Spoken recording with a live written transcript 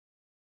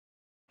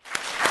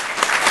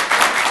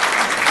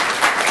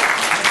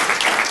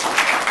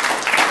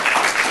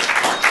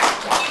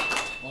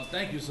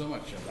Thank you so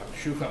much, Dr.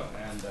 Schufelt,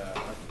 and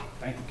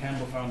thank the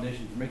Campbell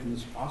Foundation for making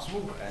this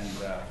possible. And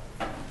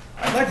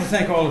I'd like to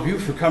thank all of you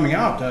for coming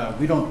out.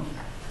 We don't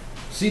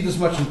see this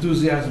much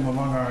enthusiasm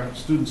among our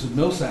students at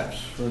Millsaps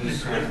for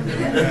this. So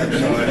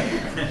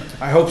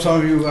I hope some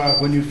of you,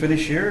 when you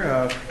finish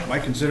here,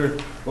 might consider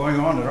going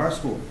on at our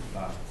school.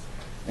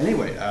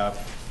 Anyway,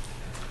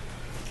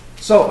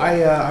 so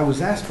I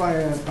was asked by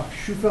Dr.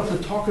 Schufelt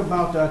to talk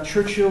about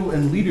Churchill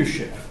and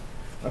leadership.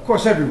 Of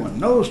course, everyone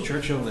knows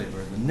Churchill, they've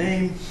heard the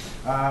name,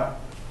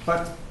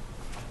 but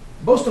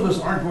most of us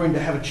aren't going to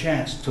have a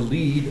chance to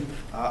lead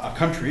a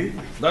country,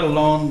 let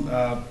alone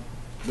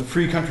the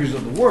free countries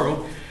of the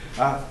world.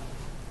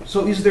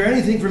 So is there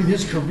anything from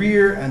his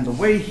career and the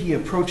way he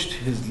approached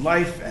his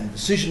life and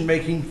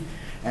decision-making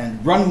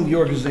and running the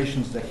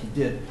organizations that he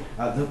did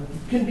that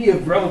can be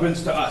of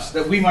relevance to us,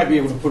 that we might be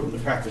able to put into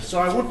practice? So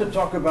I want to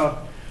talk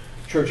about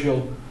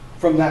Churchill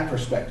from that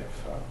perspective.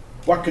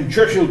 What can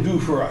Churchill do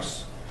for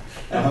us?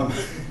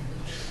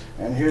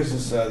 And here's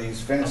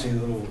these fancy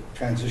little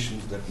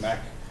transitions that Mac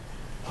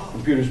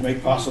computers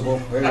make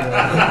possible.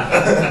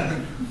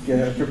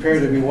 Get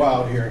prepared to be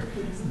wild here.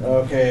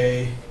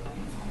 Okay.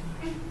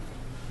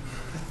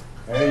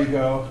 There you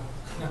go.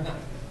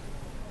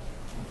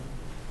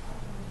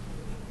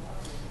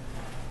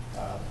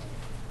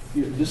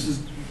 This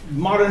is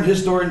modern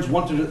historians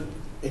want to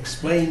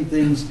explain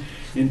things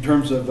in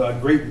terms of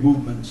great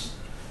movements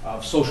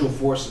of social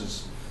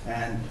forces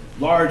and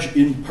large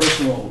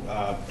impersonal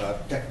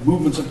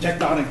movements of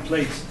tectonic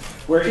plates,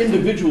 where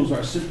individuals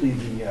are simply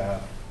the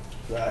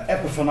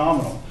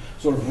epiphenomenal,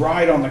 sort of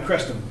ride on the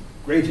crest of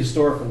great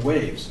historical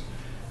waves.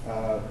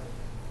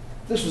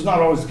 This was not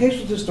always the case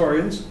with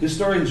historians.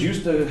 Historians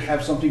used to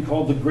have something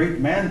called the great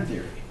man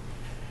theory,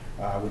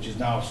 which is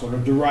now sort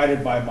of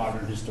derided by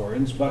modern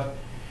historians. But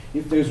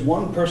if there's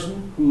one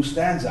person who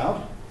stands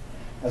out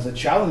as a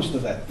challenge to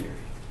that theory,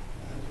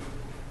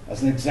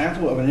 as an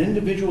example of an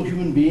individual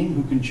human being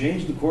who can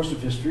change the course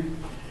of history,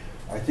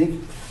 I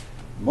think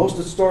most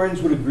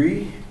historians would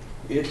agree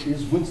it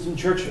is Winston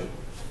Churchill.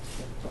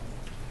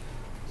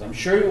 As I'm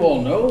sure you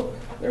all know,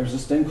 there's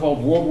this thing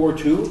called World War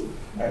II.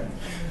 I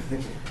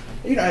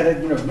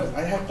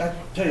have to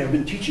tell you, I've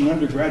been teaching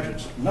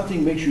undergraduates.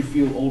 Nothing makes you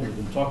feel older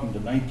than talking to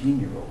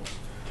 19-year-olds.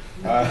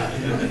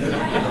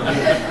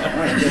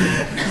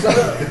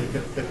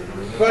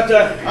 But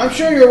I'm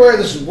sure you're aware of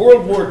this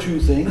World War II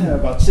thing.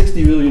 About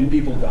 60 million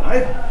people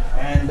died.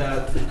 And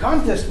the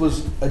contest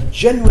was a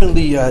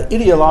genuinely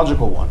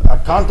ideological one, a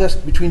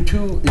contest between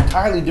two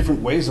entirely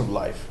different ways of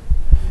life.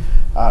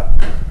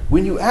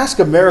 When you ask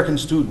American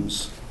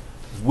students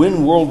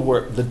when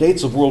the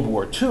dates of World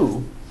War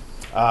II,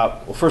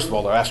 well, first of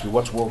all, they'll ask you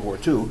what's World War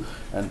II,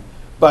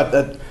 but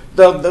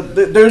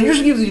they'll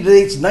usually give you the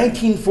dates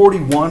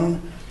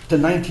 1941 to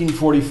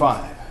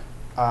 1945.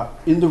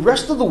 In the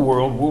rest of the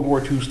world, World War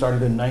II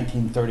started in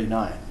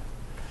 1939.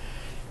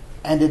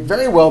 And it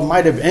very well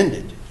might have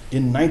ended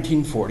in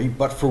 1940,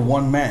 but for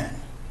one man.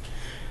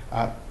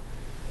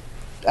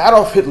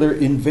 Adolf Hitler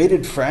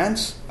invaded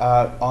France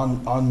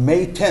on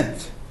May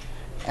 10th.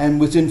 And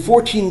within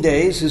 14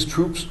 days, his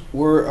troops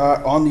were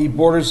on the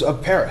borders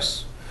of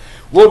Paris.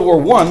 World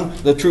War I,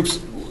 the troops,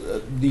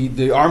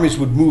 the armies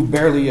would move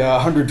barely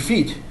 100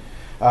 feet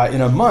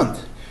in a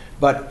month.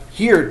 But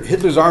here,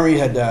 Hitler's army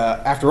had,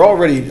 after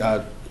already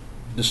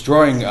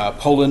destroying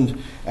Poland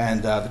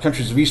and the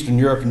countries of Eastern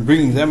Europe and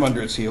bringing them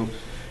under its heel,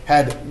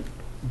 had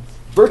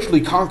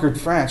virtually conquered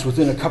France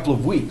within a couple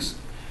of weeks.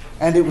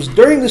 And it was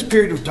during this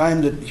period of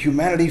time that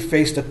humanity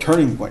faced a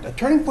turning point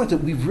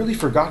that we've really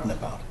forgotten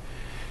about.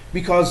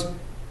 Because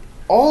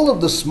all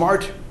of the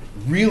smart,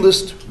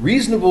 realist,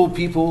 reasonable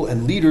people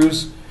and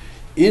leaders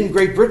in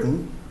Great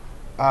Britain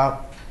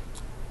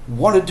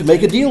wanted to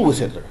make a deal with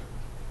Hitler.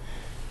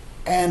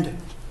 And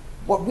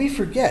what we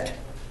forget,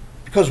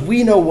 because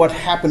we know what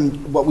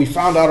happened, what we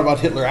found out about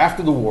Hitler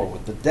after the war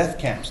with the death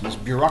camps and this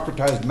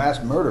bureaucratized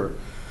mass murder,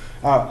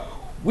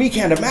 we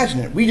can't imagine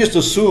it. We just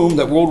assume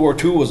that World War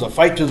II was a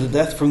fight to the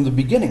death from the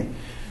beginning.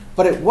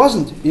 But it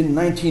wasn't in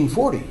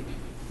 1940.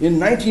 In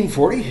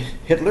 1940,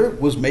 Hitler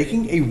was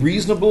making a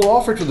reasonable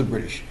offer to the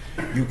British.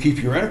 You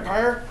keep your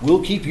empire,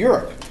 we'll keep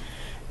Europe.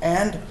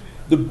 And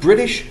the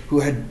British,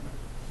 who had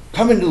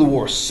come into the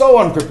war so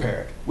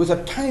unprepared, with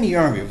a tiny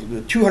army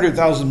of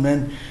 200,000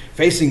 men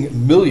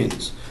facing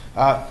millions,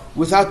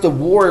 without the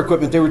war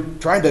equipment, they were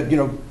trying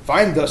to,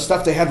 find the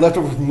stuff they had left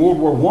over from World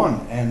War I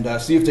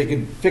and see if they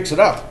could fix it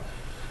up.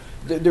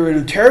 They were in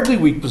a terribly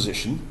weak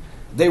position.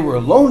 They were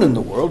alone in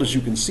the world, as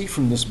you can see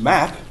from this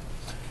map,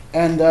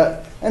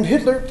 and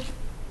Hitler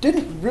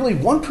didn't really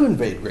want to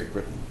invade Great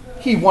Britain.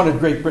 He wanted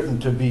Great Britain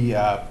to be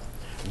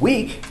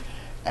weak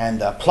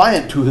and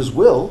pliant to his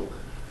will,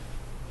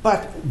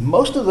 but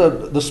most of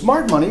the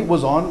smart money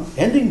was on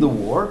ending the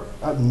war,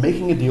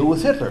 making a deal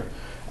with Hitler,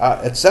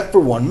 except for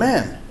one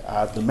man,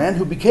 the man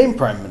who became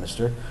prime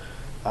minister,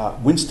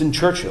 Winston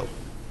Churchill.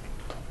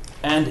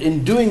 And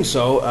in doing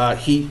so,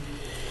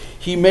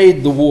 he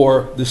made the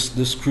war,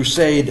 this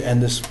crusade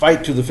and this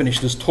fight to the finish,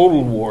 this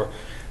total war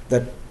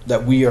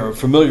that we are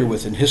familiar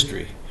with in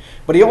history.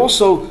 But he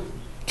also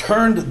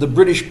turned the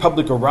British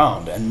public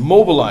around and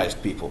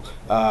mobilized people,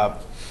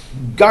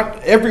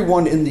 got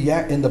everyone in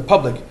the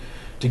public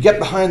to get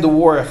behind the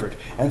war effort.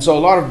 And so a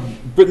lot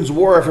of Britain's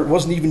war effort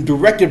wasn't even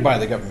directed by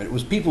the government. It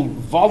was people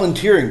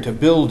volunteering to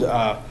build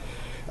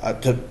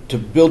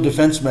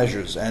defense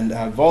measures and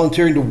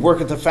volunteering to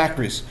work at the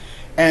factories.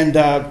 And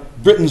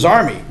Britain's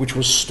army, which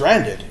was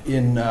stranded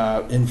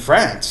in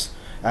France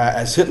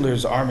as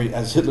Hitler's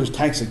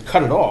tanks had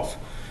cut it off,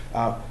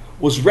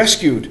 was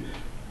rescued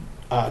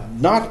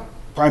not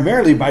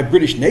primarily by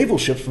British naval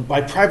ships, but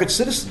by private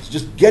citizens,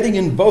 just getting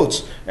in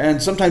boats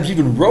and sometimes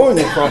even rowing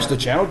across the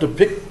channel to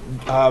pick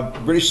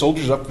British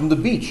soldiers up from the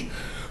beach,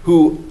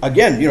 who,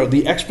 again,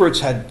 the experts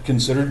had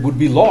considered would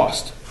be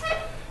lost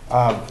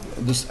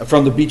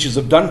from the beaches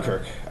of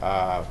Dunkirk,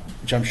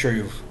 which I'm sure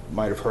you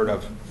might have heard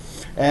of.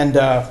 And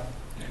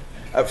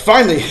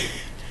finally,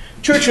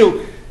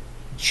 Churchill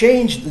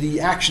changed the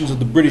actions of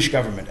the British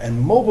government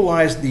and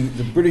mobilized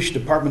the British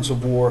departments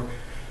of war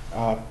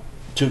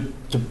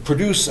to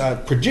produce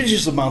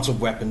prodigious amounts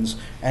of weapons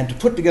and to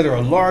put together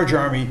a large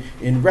army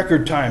in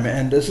record time.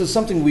 And this is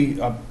something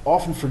we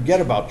often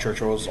forget about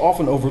Churchill. It's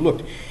often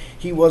overlooked.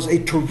 He was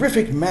a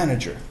terrific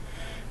manager,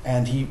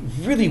 and he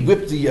really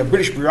whipped the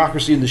British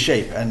bureaucracy into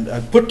shape and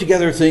put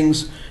together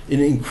things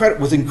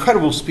with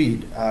incredible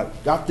speed,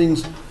 got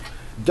things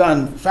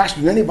done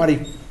faster than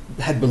anybody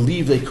had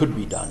believed they could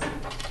be done.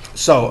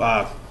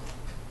 So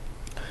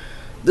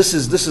this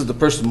is the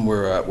person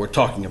we're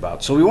talking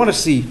about. So we want to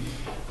see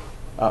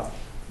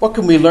what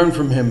can we learn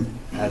from him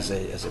as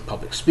a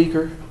public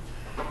speaker,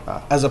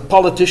 as a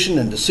politician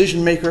and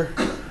decision maker,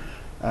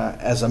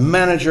 as a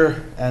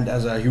manager, and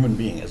as a human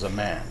being, as a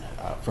man,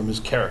 from his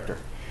character.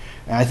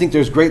 And I think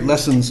there's great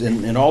lessons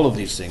in all of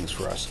these things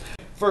for us.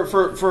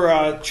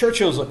 For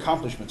Churchill's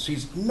accomplishments,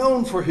 he's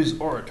known for his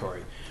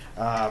oratory.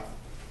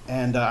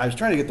 And I was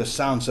trying to get the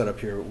sound set up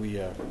here.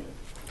 We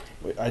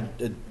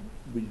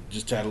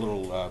just had a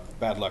little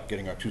bad luck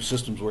getting our two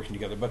systems working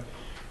together. But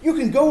you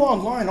can go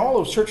online. All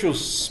of Churchill's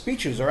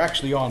speeches are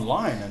actually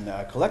online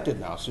and collected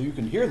now, so you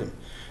can hear them.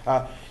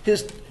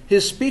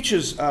 His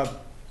speeches,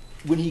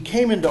 when he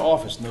came into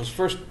office in those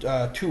first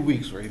 2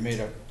 weeks, where he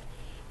made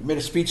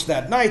a speech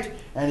that night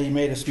and he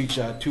made a speech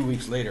 2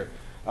 weeks later,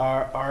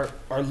 are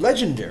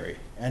legendary.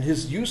 And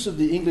his use of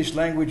the English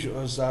language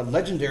was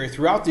legendary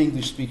throughout the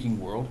English-speaking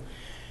world.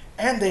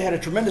 And they had a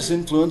tremendous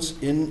influence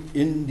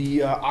in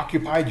the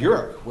occupied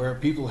Europe, where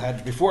people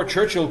had, before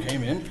Churchill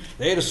came in,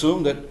 they had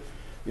assumed that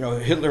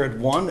Hitler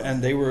had won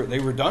and they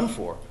were done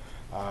for.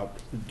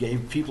 It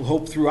gave people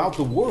hope throughout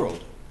the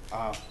world.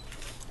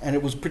 And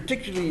it was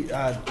particularly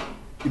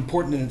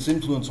important in its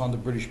influence on the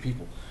British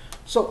people.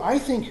 So I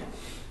think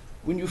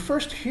when you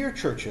first hear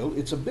Churchill,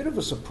 it's a bit of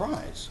a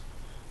surprise.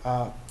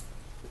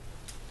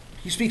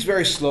 He speaks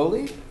very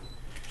slowly,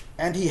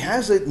 and he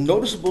has a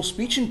noticeable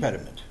speech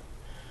impediment.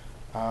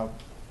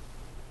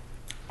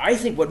 I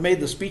think what made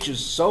the speeches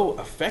so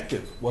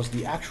effective was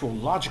the actual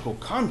logical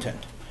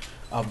content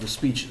of the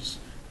speeches.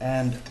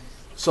 And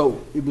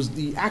so it was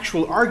the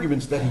actual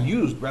arguments that he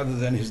used rather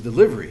than his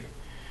delivery.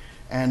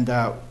 And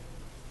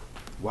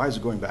why is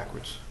it going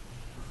backwards?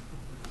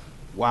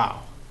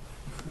 Wow.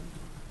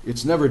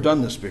 It's never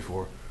done this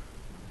before.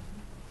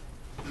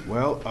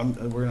 Well,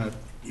 we're going to...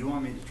 You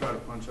want me to try to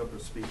punch up a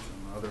speech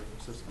on the other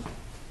system?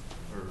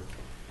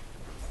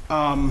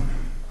 Or?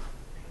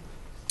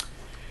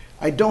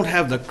 I don't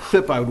have the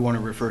clip I would want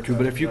to refer to,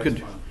 but if you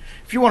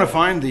want to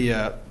find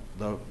the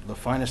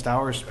finest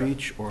hour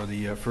speech or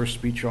the first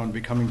speech on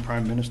becoming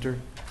prime minister.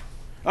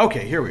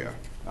 Okay, here we are.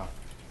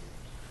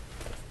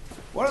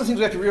 One of the things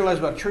we have to realize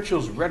about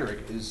Churchill's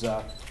rhetoric is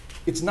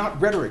it's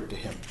not rhetoric to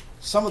him.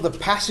 Some of the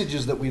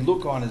passages that we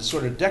look on as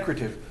sort of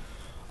decorative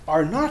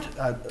are not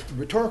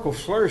rhetorical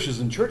flourishes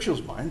in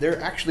Churchill's mind. They're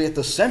actually at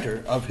the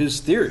center of his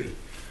theory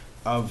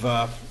of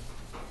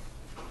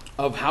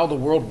how the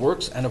world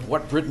works and of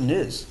what Britain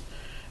is.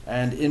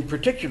 And in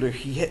particular,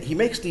 he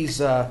makes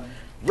these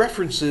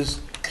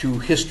references to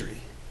history.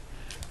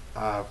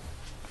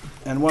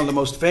 And one of the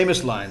most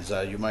famous lines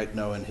you might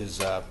know in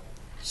his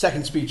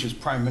second speech as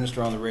prime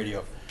minister on the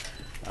radio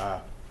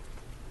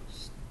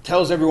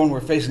tells everyone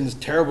we're facing this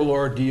terrible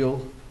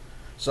ordeal.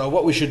 So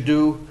what we should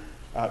do,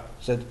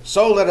 said,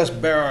 so let us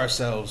bear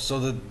ourselves,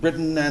 so that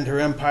Britain and her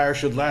empire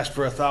should last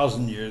for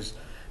 1,000 years.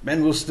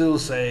 Men will still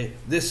say,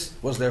 this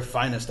was their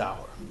finest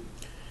hour.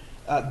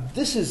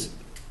 This is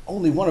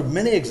only one of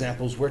many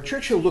examples where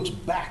Churchill looks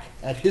back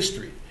at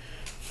history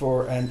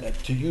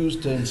to use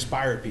to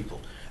inspire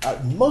people.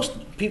 Most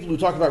people who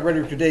talk about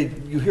rhetoric today,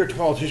 you hear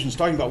politicians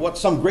talking about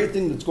some great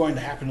thing that's going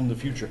to happen in the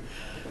future.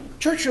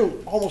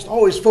 Churchill almost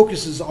always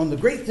focuses on the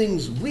great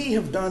things we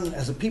have done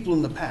as a people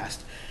in the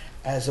past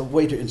as a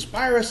way to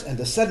inspire us and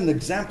to set an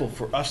example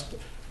for us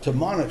to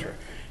monitor.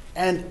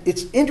 And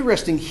it's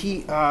interesting,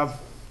 he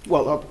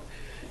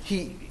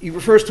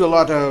refers to a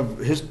lot of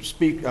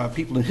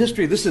people in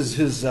history. This is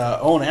his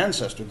own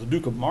ancestor, the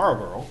Duke of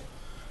Marlborough,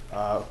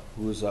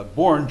 who was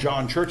born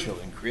John Churchill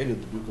and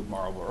created the Duke of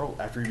Marlborough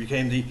after he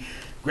became the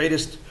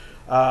greatest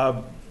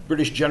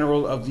British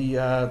general of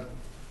the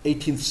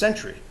 18th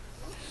century.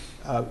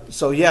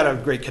 So he had a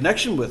great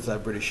connection with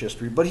British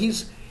history, but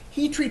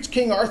he treats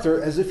King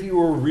Arthur as if he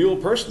were a real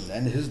person,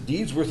 and his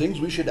deeds were things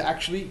we should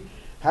actually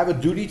have a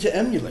duty to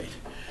emulate.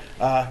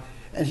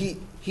 And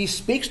he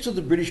speaks to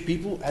the British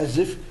people as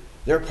if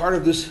they're part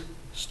of this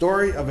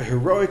story of a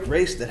heroic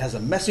race that has a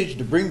message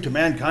to bring to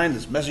mankind,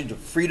 this message of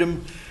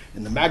freedom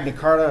in the Magna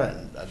Carta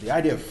and the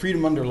idea of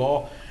freedom under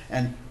law.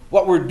 And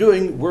what we're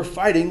doing, we're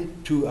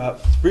fighting to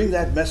bring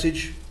that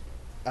message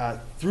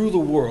through the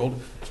world.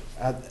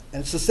 And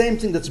it's the same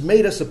thing that's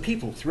made us a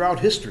people throughout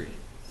history.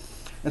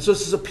 And so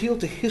this appeal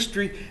to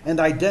history and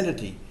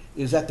identity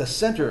is at the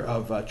center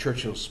of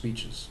Churchill's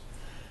speeches.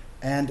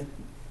 And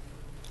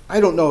I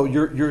don't know,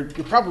 you're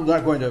probably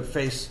not going to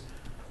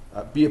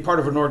be a part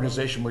of an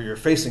organization where you're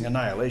facing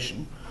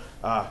annihilation.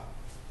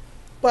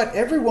 But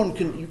everyone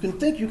you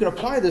can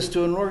apply this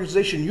to an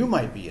organization you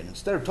might be in.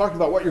 Instead of talking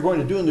about what you're going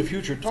to do in the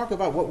future, talk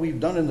about what we've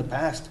done in the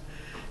past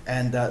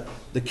and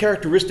the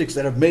characteristics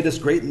that have made us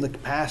great in the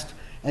past,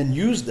 and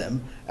use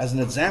them as an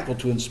example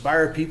to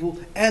inspire people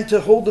and to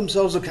hold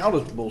themselves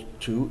accountable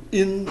to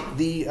in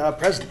the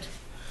present.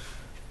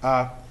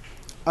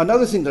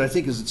 Another thing that I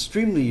think is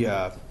extremely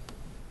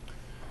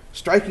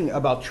striking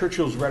about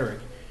Churchill's rhetoric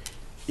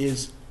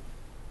is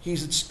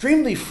he's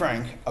extremely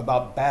frank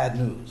about bad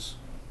news.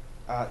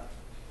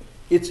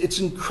 It's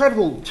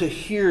incredible to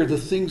hear the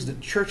things that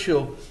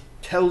Churchill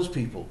tells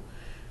people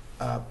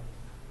when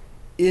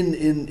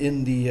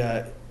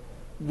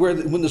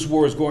this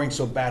war is going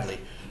so badly.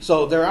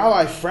 So their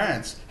ally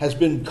France has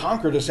been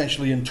conquered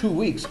essentially in 2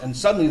 weeks, and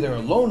suddenly they're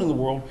alone in the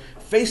world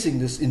facing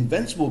this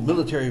invincible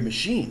military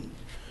machine.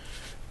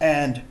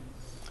 And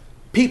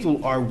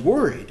people are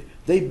worried.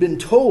 They've been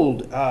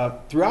told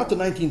throughout the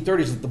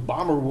 1930s that the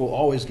bomber will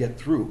always get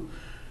through.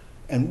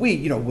 And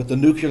we, with the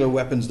nuclear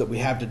weapons that we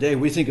have today,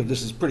 we think of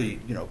this as pretty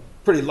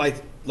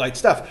light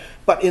stuff.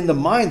 But in the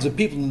minds of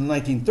people in the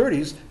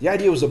 1930s, the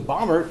idea was a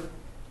bomber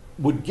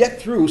would get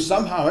through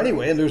somehow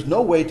anyway, and there's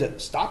no way to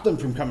stop them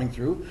from coming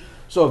through.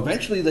 So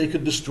eventually they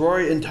could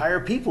destroy entire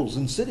peoples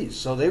and cities.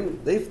 So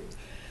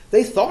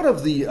they thought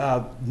of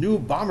the new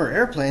bomber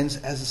airplanes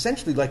as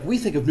essentially like we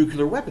think of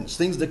nuclear weapons,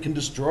 things that can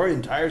destroy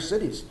entire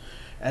cities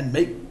and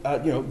make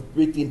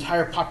the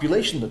entire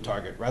population the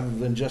target rather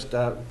than just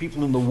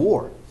people in the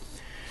war.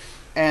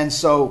 And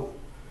so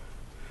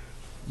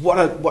what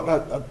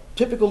a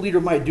typical leader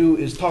might do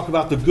is talk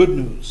about the good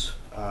news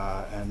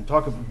and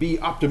be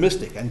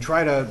optimistic and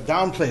try to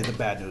downplay the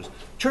bad news.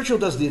 Churchill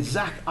does the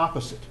exact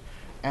opposite.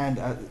 And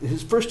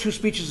his first two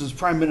speeches as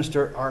prime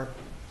minister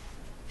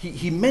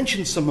he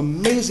mentions some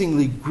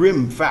amazingly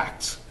grim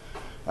facts.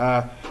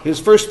 His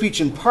first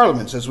speech in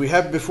Parliament says, "We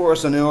have before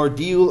us an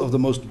ordeal of the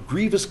most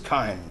grievous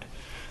kind,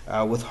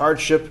 with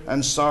hardship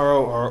and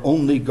sorrow our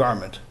only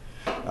garment."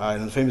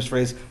 In the famous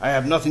phrase, "I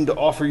have nothing to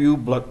offer you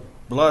but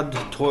blood,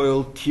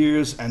 toil,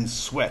 tears, and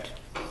sweat."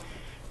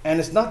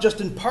 And it's not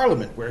just in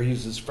Parliament where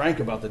he's as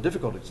frank about the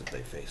difficulties that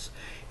they face.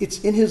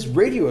 It's in his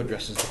radio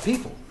addresses to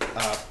people.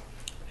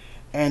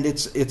 And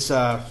it's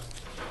a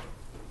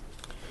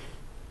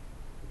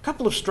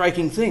couple of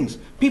striking things.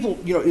 People,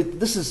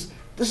 this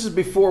is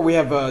before we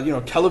have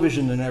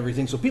television and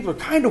everything, so people are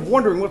kind of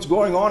wondering what's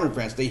going on in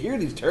France. They hear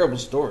these terrible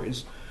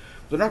stories.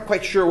 They're not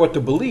quite sure what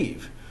to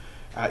believe.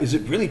 Is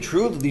it really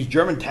true that these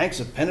German tanks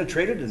have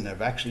penetrated and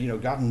have actually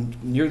gotten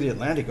near the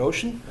Atlantic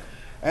Ocean?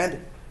 And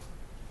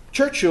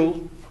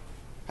Churchill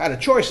had a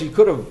choice. He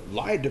could have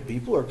lied to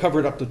people or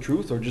covered up the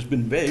truth or just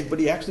been vague, but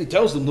he actually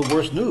tells them the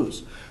worst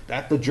news,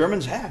 that the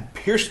Germans have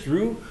pierced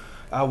through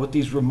with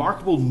these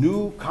remarkable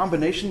new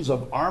combinations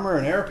of armor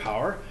and air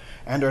power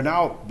and are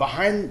now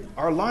behind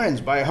our lines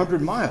by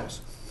 100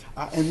 miles.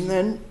 And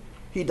then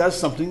he does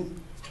something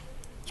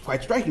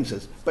quite striking,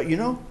 says, "But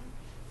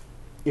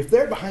if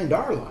they're behind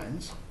our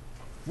lines,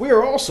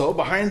 we're also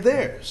behind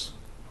theirs.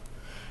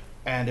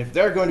 And if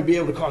they're going to be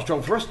able to cause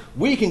trouble for us,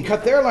 we can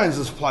cut their lines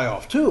of supply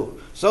off too.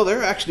 So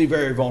they're actually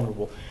very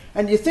vulnerable."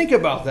 And you think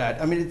about that.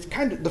 I mean, it's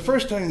kind of the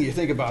first thing you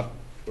think about,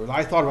 or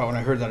I thought about when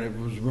I heard that, it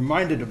was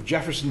reminded of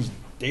Jefferson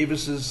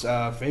Davis's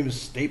famous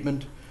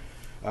statement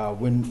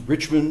when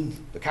Richmond,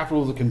 the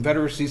capital of the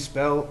Confederacy,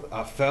 fell.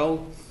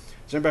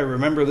 Does anybody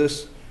remember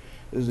this?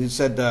 He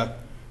said,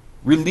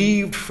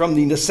 "Relieved from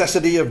the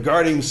necessity of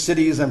guarding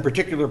cities and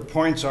particular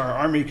points, our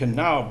army can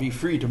now be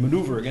free to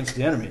maneuver against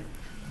the enemy."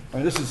 I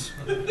mean, this is,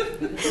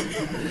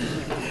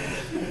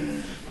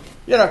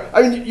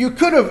 you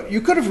could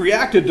have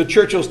reacted to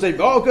Churchill's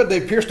statement. "Oh, good,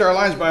 they pierced our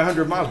lines by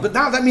 100 miles, but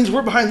now that means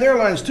we're behind their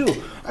lines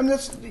too." I mean,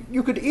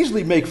 you could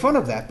easily make fun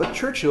of that, but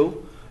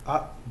Churchill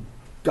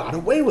got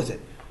away with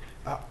it.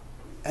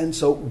 And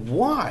so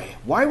why?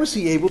 Why was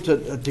he able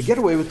to get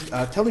away with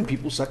telling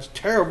people such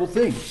terrible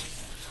things?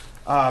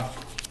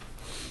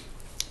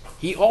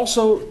 He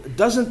also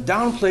doesn't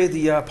downplay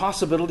the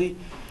possibility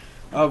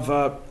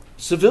of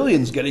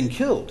civilians getting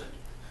killed.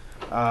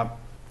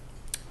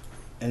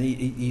 And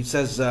he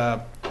says,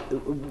 the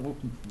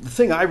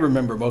thing I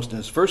remember most in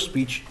his first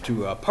speech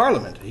to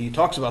Parliament, he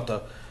talks about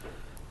the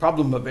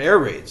problem of air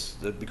raids,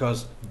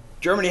 because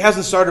Germany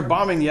hasn't started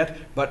bombing yet,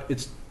 but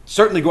it's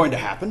certainly going to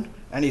happen.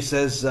 And he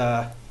says,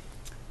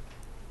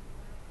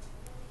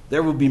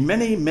 there will be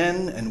many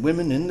men and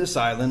women in this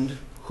island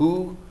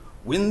who,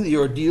 when the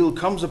ordeal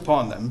comes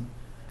upon them,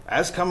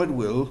 as come it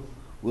will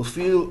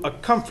feel a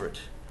comfort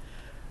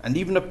and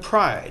even a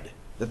pride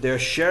that they are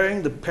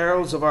sharing the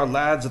perils of our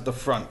lads at the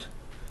front,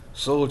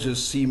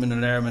 soldiers, seamen,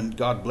 and airmen,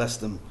 God bless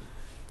them,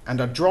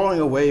 and are drawing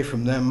away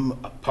from them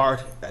a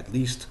part, at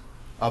least,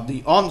 of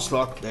the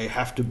onslaught they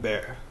have to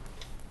bear.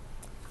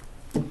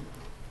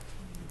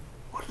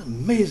 What an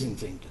amazing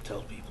thing to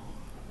tell people.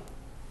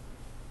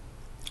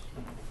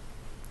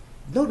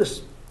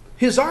 Notice,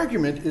 his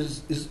argument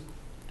is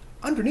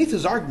underneath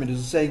his argument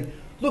is saying,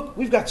 look,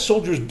 we've got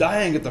soldiers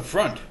dying at the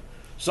front.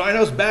 So I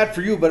know it's bad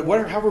for you, but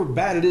however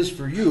bad it is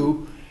for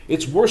you,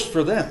 it's worse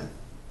for them.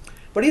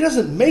 But he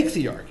doesn't make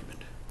the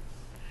argument.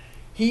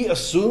 He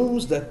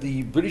assumes that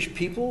the British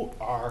people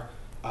are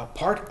a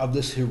part of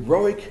this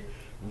heroic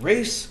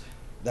race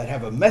that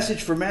have a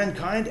message for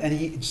mankind, and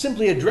he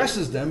simply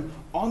addresses them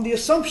on the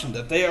assumption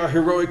that they are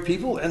heroic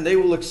people and they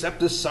will accept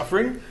this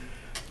suffering,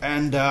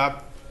 and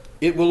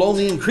it will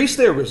only increase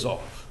their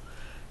resolve.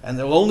 And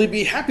they'll only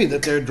be happy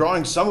that they're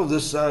drawing some of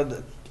this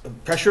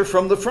pressure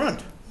from the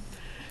front.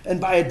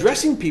 And by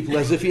addressing people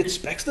as if he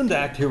expects them to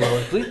act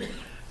heroically,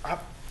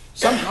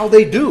 somehow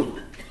they do.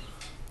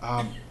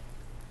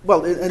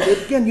 Well, and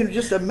again,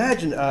 just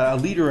imagine a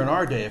leader in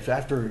our day, if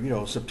after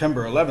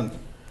September 11th,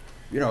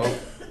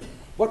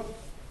 what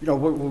we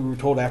were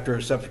told after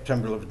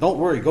September 11th. Don't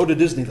worry, go to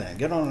Disneyland,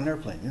 get on an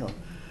airplane.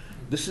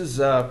 This is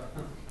the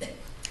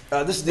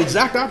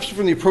exact opposite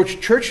from the approach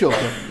Churchill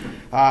took.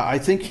 I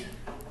think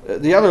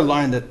the other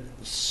line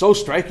that's so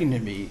striking to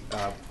me,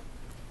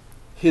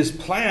 his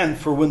plan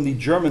for when the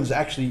Germans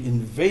actually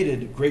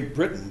invaded Great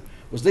Britain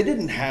was they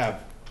didn't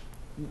have.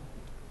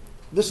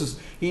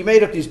 He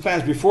made up these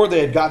plans before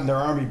they had gotten their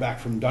army back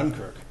from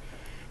Dunkirk.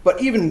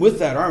 But even with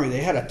that army,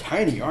 they had a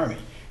tiny army.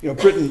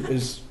 Britain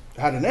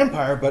had an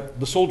empire, but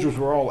the soldiers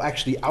were all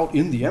actually out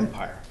in the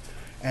empire.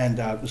 And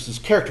this is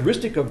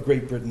characteristic of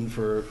Great Britain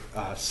for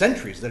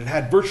centuries, that it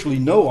had virtually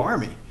no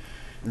army.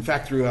 In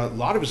fact, through a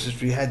lot of its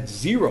history, it had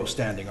zero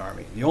standing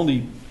army. The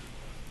only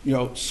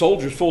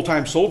soldiers,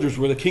 full-time soldiers,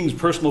 were the king's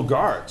personal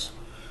guards.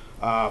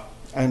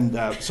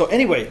 So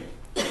anyway,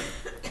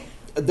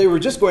 they were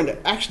just going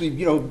to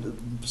actually,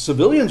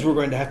 civilians were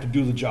going to have to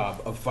do the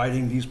job of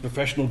fighting these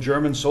professional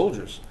German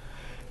soldiers.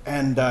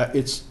 And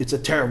it's a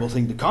terrible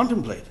thing to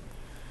contemplate.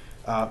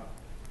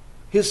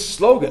 His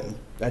slogan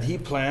that he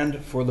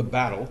planned for the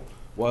battle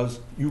was,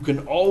 "You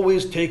can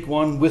always take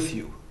one with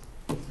you."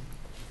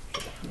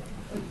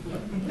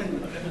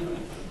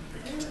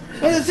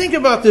 And think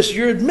about this.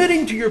 You're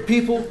admitting to your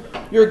people,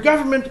 your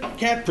government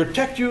can't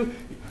protect you.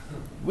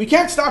 We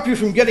can't stop you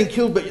from getting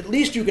killed, but at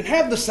least you can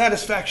have the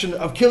satisfaction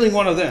of killing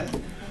one of them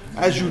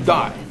as you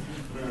die.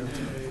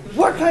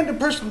 What kind of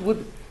person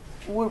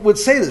would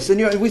say this?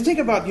 And we think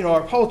about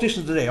our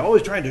politicians today,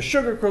 always trying to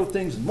sugarcoat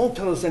things and won't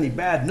tell us any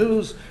bad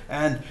news,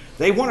 and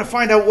they want to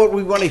find out what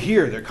we want to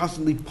hear. They're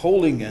constantly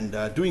polling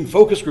and doing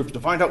focus groups to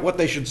find out what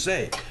they should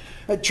say.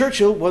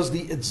 Churchill was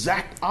the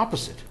exact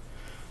opposite.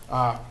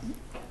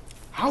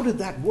 How did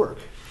that work?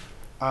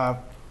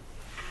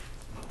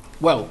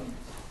 Well,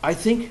 I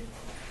think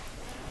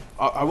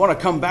I want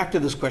to come back to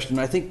this question.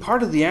 I think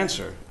part of the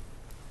answer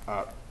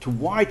to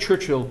why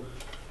Churchill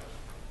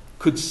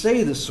could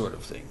say this sort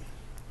of thing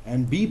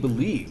and be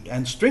believed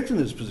and strengthen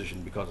his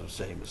position because of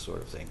saying this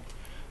sort of thing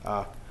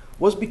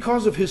was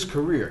because of his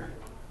career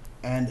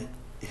and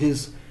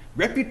his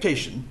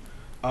reputation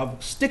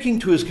of sticking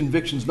to his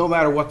convictions no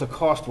matter what the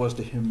cost was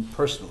to him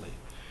personally.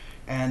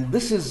 And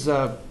this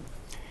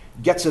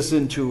gets us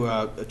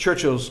into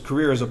Churchill's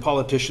career as a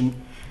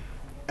politician,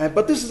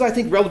 but this is, I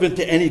think, relevant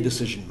to any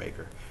decision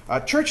maker.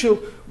 Churchill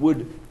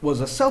was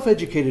a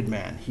self-educated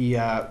man. He,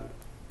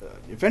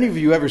 if any of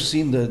you ever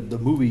seen the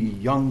movie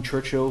Young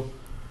Churchill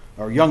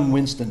or Young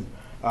Winston,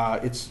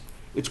 it's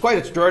quite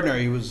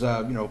extraordinary. He was,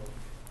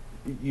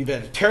 he'd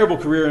had a terrible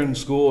career in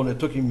school, and it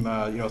took him,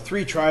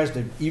 3 tries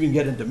to even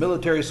get into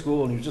military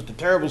school, and he was just a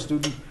terrible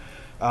student.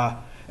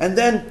 And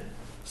then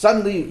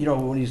suddenly,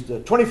 when he's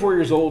 24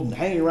 years old and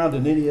hanging around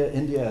in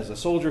India as a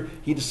soldier,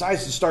 he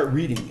decides to start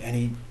reading, and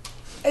he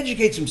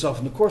educates himself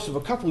in the course of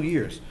a couple of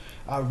years,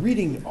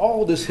 reading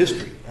all this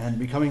history and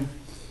becoming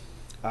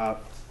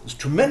this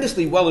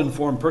tremendously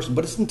well-informed person.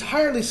 But it's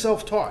entirely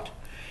self-taught,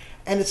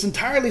 and it's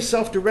entirely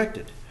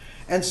self-directed.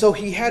 And so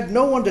he had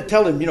no one to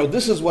tell him,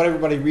 this is what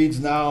everybody reads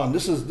now, and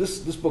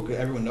this book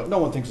everyone knows. No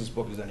one thinks this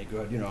book is any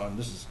good, and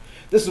this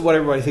is what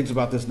everybody thinks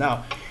about this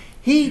now.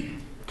 He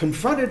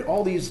confronted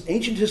all these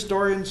ancient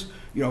historians,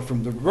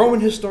 from the Roman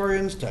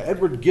historians to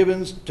Edward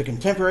Gibbons to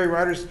contemporary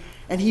writers,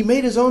 and he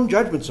made his own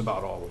judgments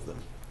about all of them,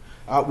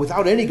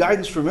 without any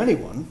guidance from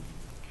anyone,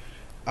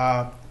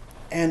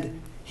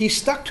 and he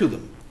stuck to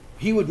them.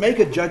 He would make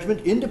a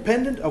judgment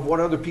independent of what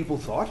other people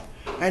thought,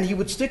 and he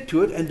would stick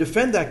to it and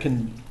defend that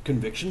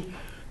conviction,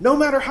 no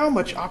matter how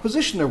much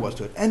opposition there was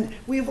to it. And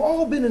we've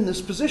all been in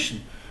this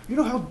position. You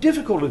know how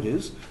difficult it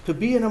is to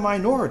be in a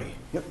minority.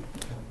 Yep.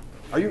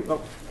 Are you?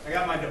 Oh. I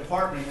got my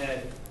department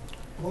head.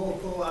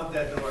 Pull out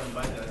that door and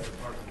invite that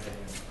department head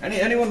in.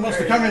 Anyone wants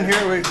to come in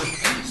here?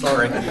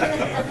 Sorry.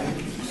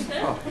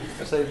 Oh,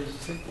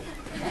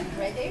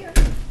 Right there.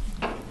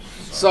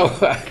 so,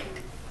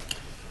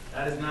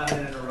 That is not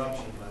an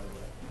interruption, by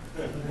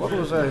the way. what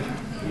was I?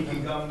 You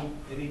can come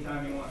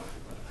anytime you want.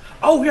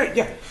 Oh,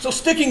 yeah. So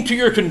sticking to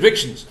your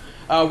convictions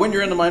when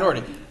you're in the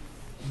minority.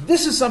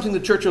 This is something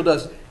that Churchill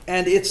does,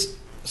 and it's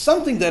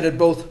something that had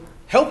both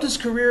helped his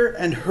career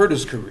and hurt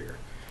his career.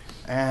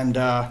 And,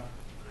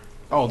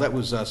 that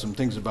was some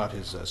things about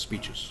his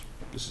speeches.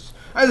 This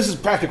is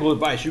practical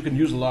advice. You can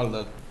use a lot of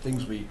the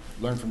things we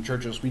learned from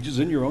Churchill's speeches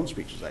in your own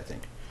speeches, I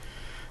think.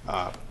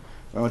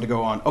 I want to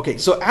go on. Okay,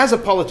 so as a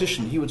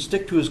politician, he would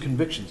stick to his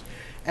convictions.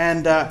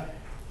 And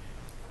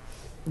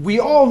we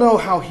all know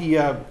how he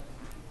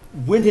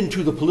went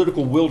into the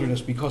political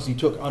wilderness because he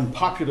took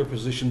unpopular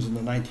positions in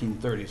the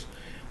 1930s.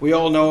 We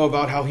all know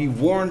about how he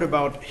warned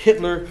about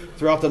Hitler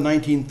throughout the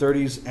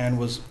 1930s and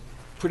was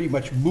pretty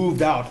much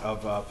moved out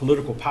of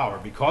political power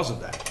because of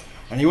that.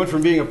 And he went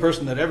from being a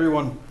person that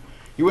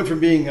he went from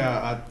being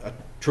a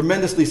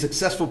tremendously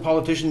successful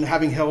politician,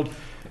 having held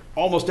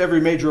almost every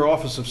major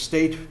office of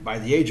state by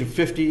the age of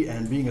 50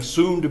 and being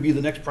assumed to be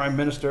the next prime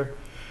minister,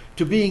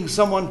 to being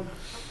someone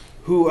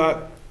who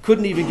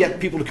couldn't even get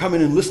people to come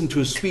in and listen to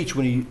his speech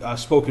when he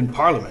spoke in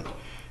Parliament,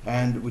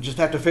 and would just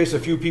have to face a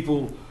few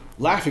people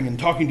laughing and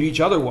talking to each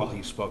other while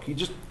he spoke. He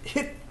just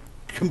hit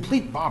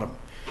complete bottom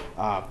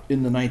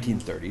in the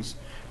 1930s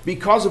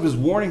because of his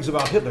warnings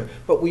about Hitler.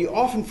 But we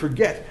often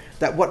forget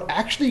that what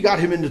actually got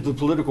him into the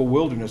political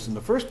wilderness in the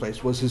first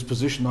place was his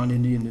position on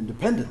Indian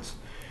independence.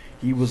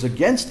 He was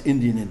against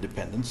Indian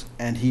independence,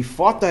 and he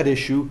fought that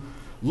issue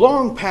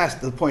long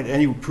past the point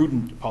any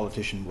prudent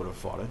politician would have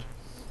fought it.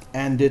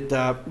 And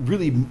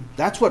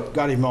that's what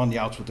got him on the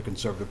outs with the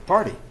Conservative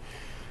Party.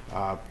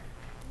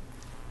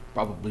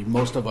 Probably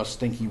most of us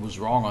think he was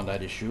wrong on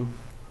that issue,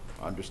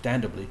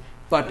 understandably.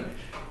 But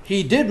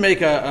he did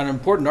make an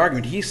important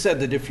argument. He said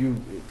that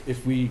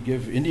if we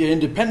give India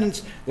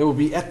independence, there will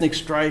be ethnic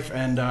strife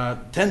and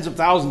tens of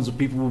thousands of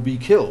people will be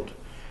killed.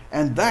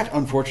 And that,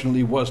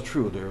 unfortunately, was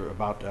true. There were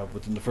about,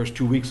 within the first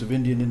 2 weeks of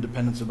Indian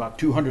independence, about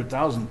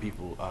 200,000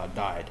 people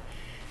died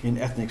in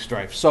ethnic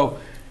strife. So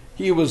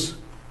he was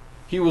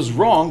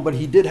wrong, but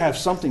he did have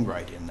something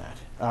right in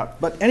that.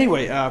 But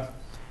anyway,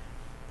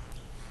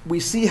 we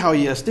see how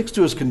he sticks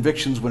to his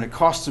convictions when it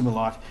costs him a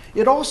lot.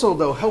 It also,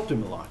 though, helped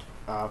him a lot.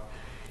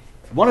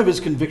 One of his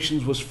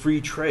convictions was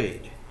free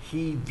trade.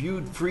 He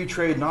viewed free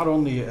trade not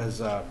only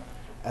as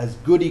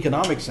good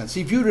economic sense,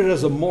 he viewed it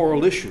as a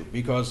moral issue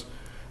because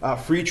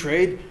free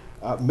trade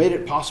made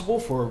it possible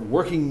for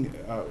working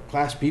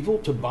class people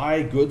to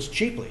buy goods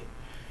cheaply.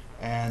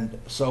 And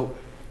so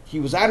he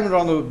was adamant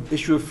on the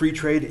issue of free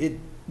trade. It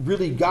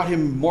really got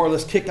him more or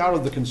less kicked out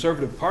of the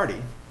Conservative Party.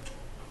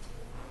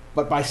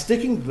 But by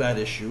sticking to that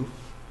issue,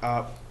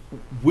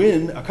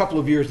 when a couple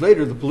of years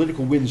later the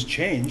political winds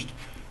changed,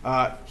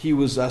 he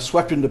was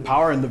swept into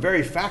power, and the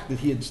very fact that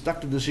he had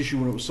stuck to this issue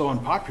when it was so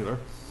unpopular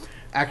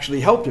actually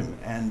helped him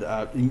and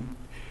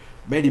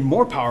made him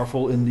more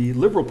powerful in the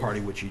Liberal Party,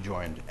 which he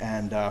joined.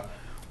 And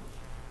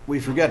we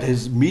forget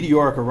his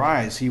meteoric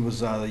rise. He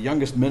was the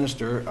youngest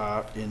minister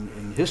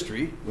in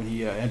history when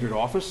he entered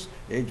office,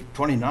 age of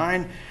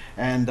 29,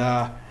 and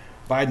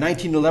by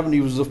 1911 he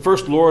was the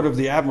first Lord of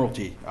the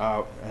Admiralty,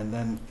 and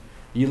then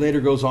he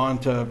later goes on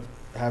to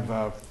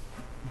have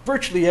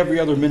virtually every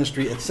other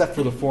ministry except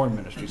for the foreign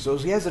ministry. So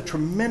he has a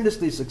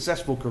tremendously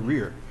successful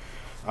career,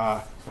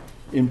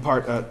 in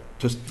part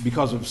just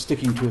because of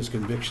sticking to his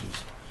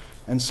convictions.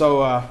 And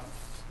so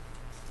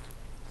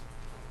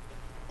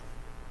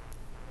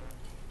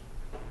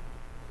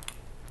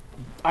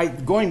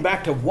going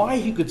back to why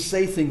he could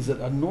say things that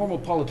a normal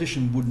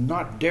politician would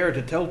not dare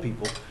to tell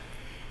people,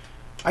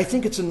 I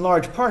think it's in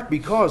large part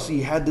because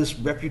he had this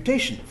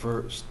reputation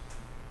for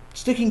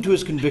sticking to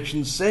his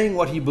convictions, saying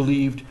what he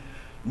believed,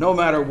 no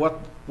matter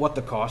what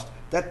the cost,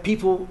 that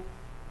people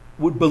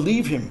would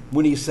believe him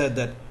when he said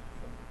that,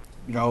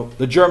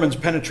 the Germans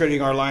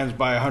penetrating our lines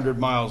by 100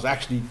 miles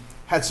actually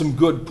had some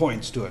good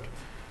points to it.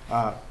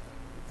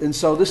 And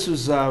so this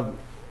is, and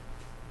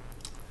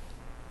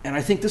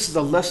I think this is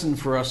a lesson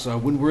for us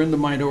when we're in the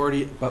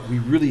minority, but we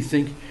really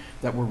think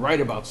that we're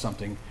right about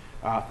something.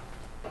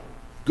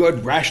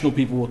 Good, rational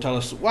people will tell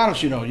us, why don't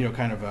you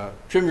kind of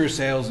trim your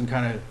sails and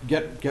kind of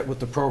get with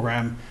the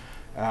program.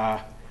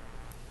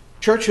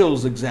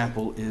 Churchill's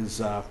example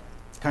is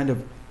kind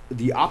of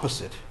the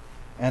opposite.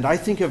 And I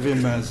think of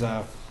him as,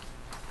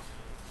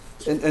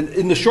 and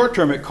in the short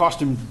term it cost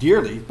him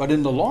dearly, but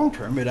in the long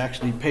term it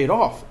actually paid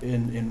off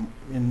in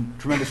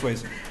tremendous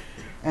ways.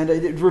 And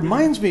it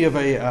reminds me of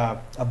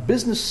a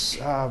business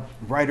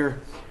writer,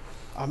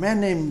 a man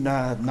named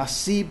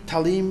Nasib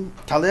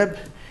Taleb.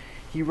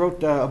 He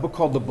wrote a book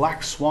called The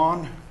Black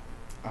Swan.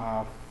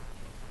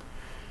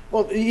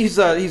 Well, he's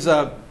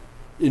a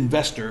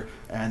investor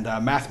and a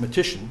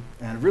mathematician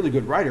and a really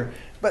good writer.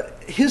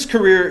 But his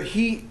career,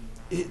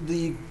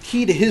 the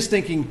key to his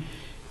thinking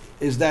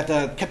is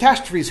that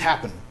catastrophes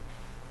happen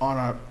on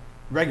a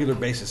regular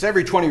basis.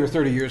 Every 20 or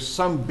 30 years,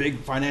 some big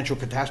financial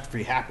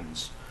catastrophe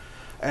happens.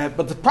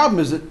 But the problem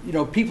is that, you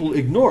know, people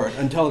ignore it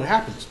until it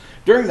happens.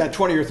 During that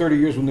 20 or 30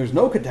 years when there's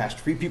no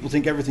catastrophe, people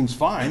think everything's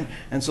fine,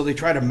 and so they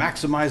try to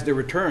maximize their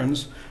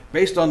returns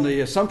based on the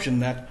assumption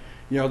that,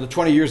 you know, the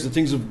 20 years that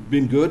things have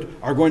been good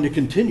are going to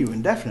continue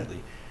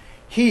indefinitely.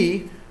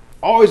 He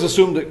always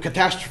assumed that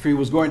catastrophe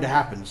was going to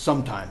happen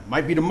sometime.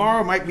 Might be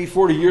tomorrow, might be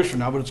 40 years from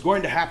now, but it's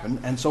going to happen,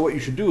 and so what you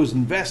should do is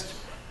invest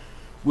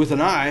with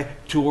an eye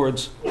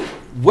towards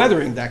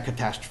weathering that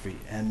catastrophe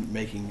and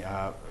making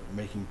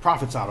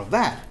profits out of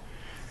that.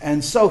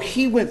 And so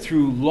he went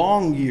through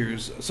long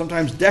years,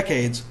 sometimes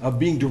decades, of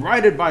being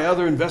derided by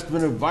other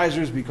investment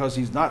advisors because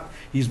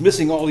he's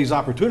missing all these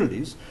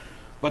opportunities.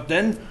 But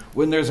then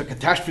when there's a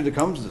catastrophe that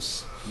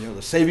comes,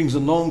 the savings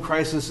and loan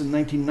crisis in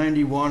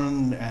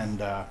 1991 and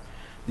the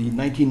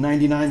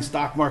 1999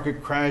 stock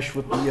market crash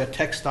with the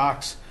tech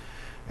stocks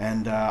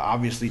and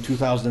obviously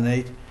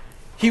 2008,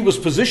 he was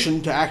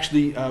positioned to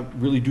actually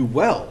really do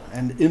well,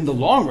 and in the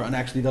long run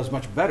actually does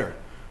much better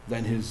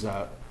than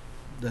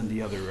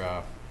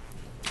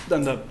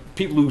the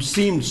people who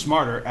seemed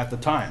smarter at the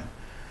time.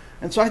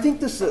 And so I think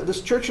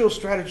this Churchill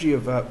strategy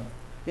of,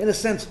 in a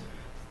sense,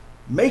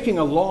 making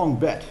a long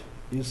bet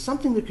is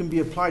something that can be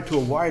applied to a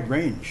wide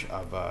range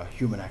of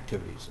human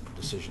activities and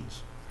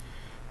decisions.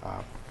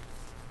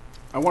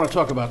 I want to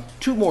talk about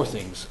two more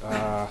things.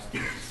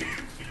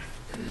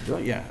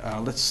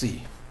 Let's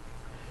see.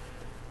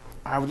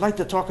 I would like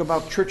to talk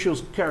about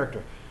Churchill's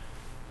character.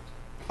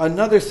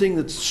 Another thing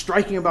that's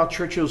striking about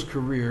Churchill's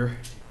career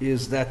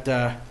is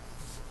that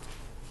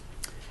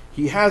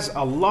he has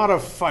a lot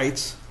of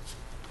fights,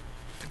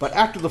 but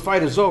after the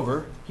fight is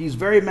over, he's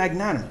very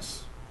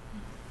magnanimous.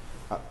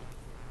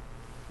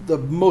 The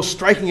most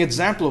striking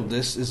example of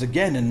this is,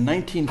 again, in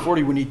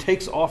 1940 when he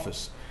takes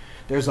office.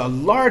 There's a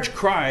large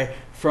cry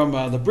from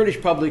the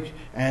British public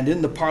and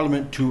in the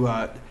Parliament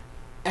to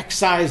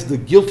excise the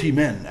guilty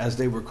men, as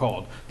they were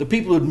called, the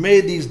people who had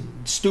made these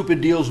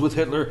stupid deals with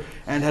Hitler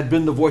and had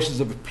been the voices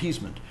of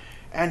appeasement.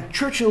 And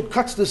Churchill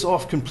cuts this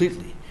off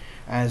completely.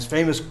 As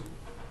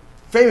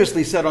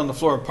famously said on the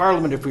floor of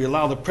Parliament, if we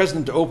allow the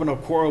president to open a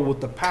quarrel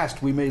with the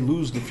past, we may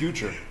lose the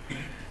future.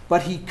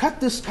 But he cut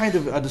this kind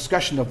of a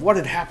discussion of what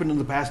had happened in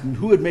the past and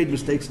who had made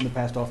mistakes in the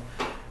past off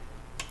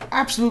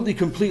absolutely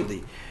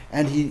completely.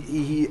 And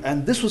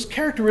and this was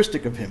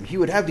characteristic of him. He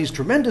would have these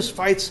tremendous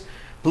fights,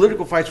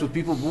 political fights with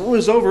people. When it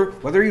was over,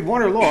 whether he'd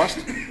won or lost,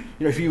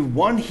 if he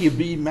won, he'd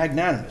be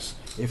magnanimous.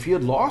 If he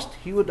had lost,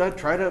 he would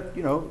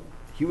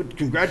he would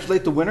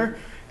congratulate the winner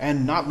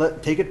and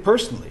not take it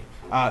personally.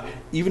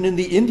 Even in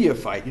the India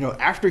fight,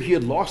 after he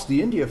had lost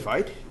the India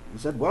fight, he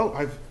said, well,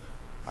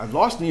 I've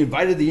lost, and he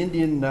invited the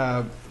Indian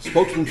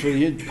spokesman for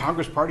the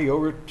Congress Party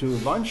over to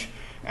lunch,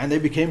 and they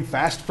became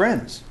fast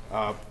friends.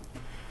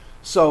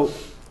 So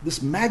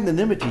this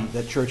magnanimity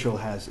that Churchill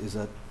has is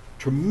a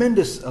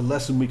tremendous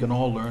lesson we can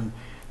all learn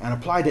and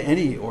apply to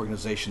any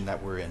organization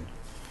that we're in.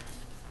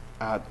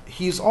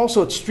 He's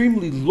also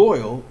extremely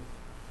loyal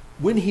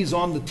when he's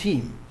on the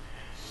team.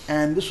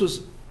 And this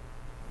was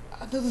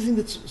another thing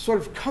that's sort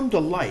of come to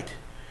light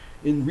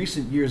in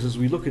recent years as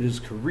we look at his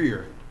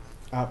career.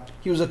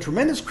 He was a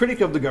tremendous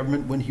critic of the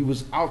government when he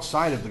was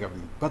outside of the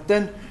government. But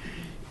then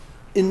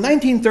in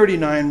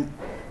 1939,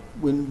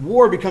 when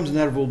war becomes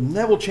inevitable,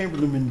 Neville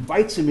Chamberlain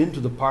invites him into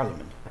the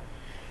Parliament.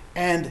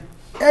 And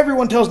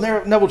everyone tells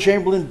Neville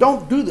Chamberlain,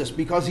 don't do this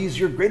because he's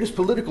your greatest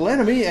political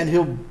enemy and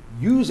he'll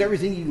use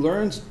everything he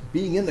learns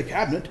being in the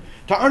cabinet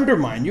to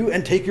undermine you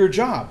and take your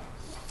job.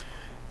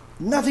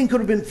 Nothing could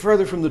have been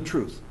further from the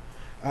truth.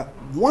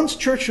 Once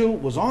Churchill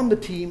was on the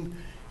team,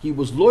 he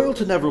was loyal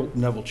to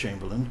Neville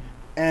Chamberlain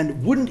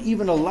and wouldn't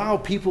even allow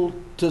people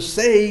to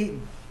say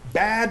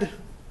bad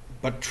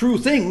but true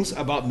things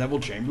about Neville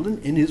Chamberlain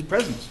in his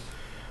presence.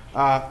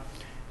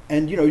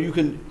 And you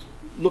can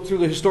look through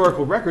the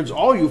historical records,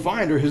 all you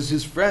find are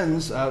his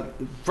friends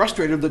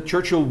frustrated that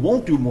Churchill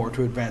won't do more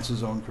to advance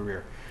his own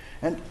career.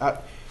 And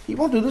he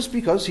won't do this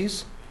because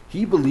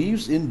he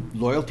believes in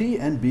loyalty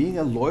and being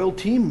a loyal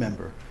team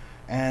member.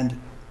 And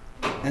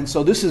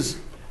so this is,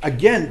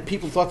 again,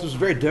 people thought this was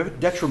very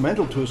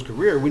detrimental to his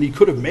career when he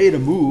could have made a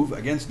move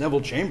against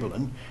Neville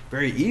Chamberlain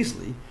very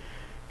easily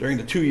during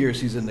the 2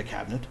 years he's in the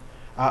cabinet.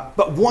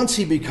 But once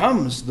he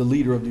becomes the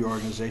leader of the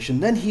organization,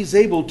 then he's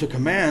able to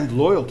command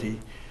loyalty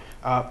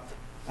at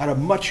a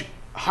much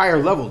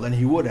higher level than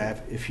he would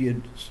have if he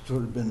had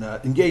sort of been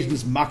engaged in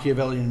this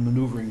Machiavellian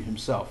maneuvering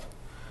himself.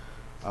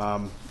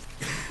 Now,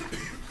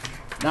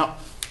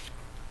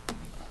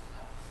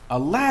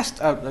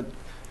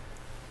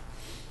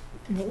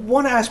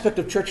 one aspect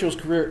of Churchill's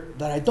career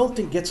that I don't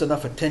think gets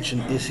enough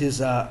attention is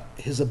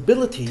his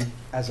ability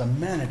as a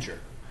manager.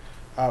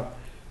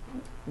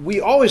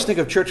 We always think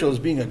of Churchill as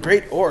being a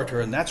great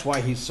orator, and that's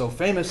why he's so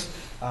famous.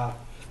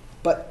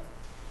 But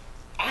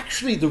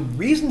actually, the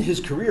reason his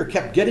career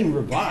kept getting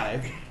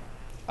revived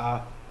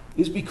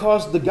is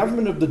because the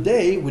government of the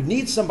day would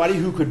need somebody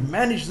who could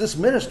manage this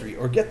ministry,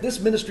 or get this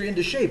ministry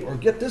into shape, or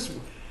get this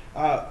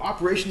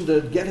operation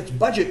to get its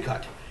budget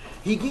cut.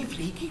 He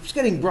keeps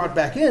getting brought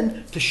back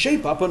in to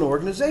shape up an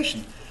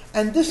organization.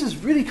 And this is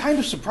really kind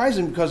of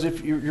surprising because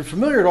if you're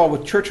familiar at all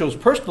with Churchill's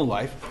personal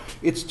life,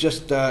 it's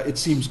just, it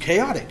seems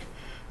chaotic.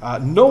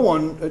 No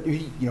one,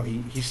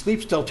 he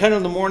sleeps till 10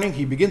 in the morning.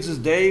 He begins his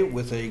day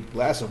with a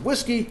glass of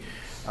whiskey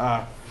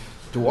to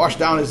wash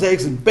down his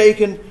eggs and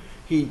bacon.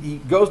 He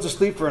goes to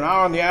sleep for an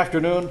hour in the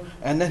afternoon,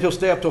 and then he'll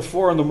stay up till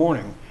 4 in the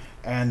morning.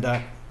 And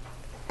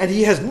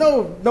he has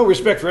no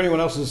respect for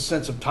anyone else's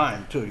sense of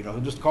time, too. He'll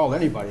just call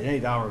anybody at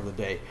any hour of the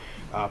day.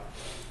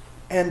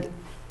 And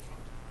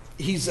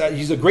he's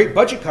a great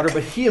budget cutter,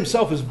 but he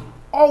himself is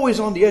always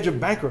on the edge of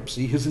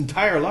bankruptcy his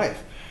entire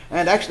life,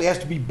 and actually has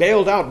to be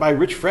bailed out by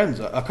rich friends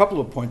a couple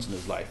of points in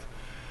his life.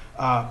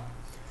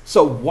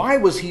 So why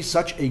was he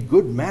such a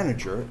good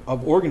manager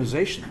of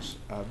organizations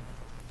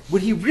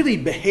when he really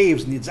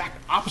behaves in the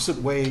exact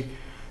opposite way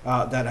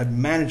that a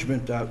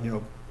management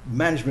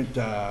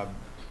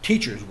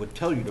teachers would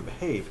tell you to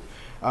behave?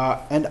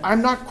 And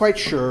I'm not quite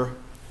sure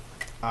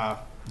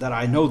that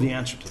I know the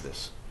answer to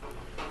this.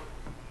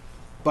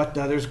 But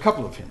there's a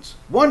couple of hints.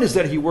 One is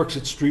that he works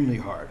extremely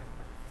hard.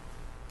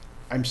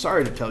 I'm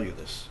sorry to tell you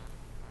this.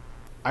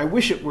 I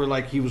wish it were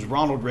like he was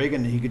Ronald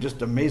Reagan and he could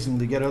just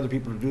amazingly get other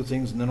people to do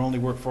things and then only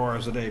work 4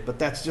 hours a day, but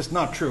that's just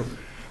not true.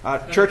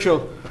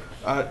 Churchill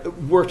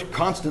worked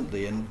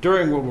constantly, and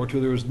during World War II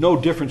there was no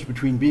difference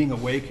between being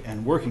awake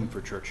and working for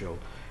Churchill.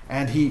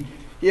 And he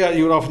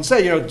would often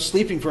say,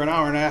 sleeping for an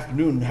hour in the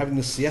afternoon and having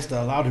the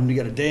siesta allowed him to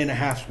get a day and a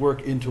half's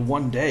work into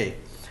one day.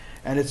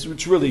 And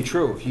it's really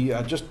true. He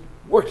just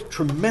worked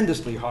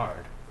tremendously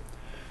hard.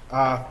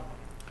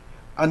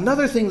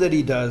 Another thing that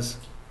he does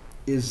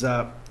is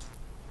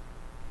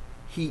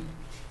he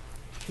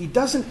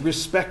doesn't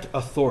respect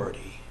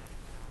authority.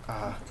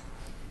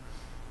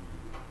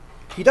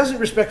 He doesn't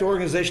respect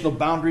organizational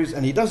boundaries,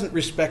 and he doesn't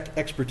respect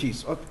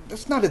expertise.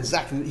 That's not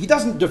exactly. He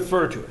doesn't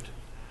defer to it.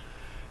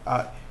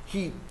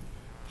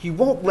 He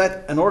won't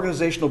let an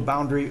organizational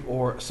boundary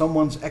or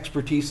someone's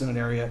expertise in an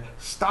area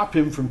stop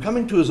him from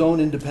coming to his own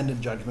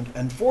independent judgment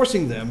and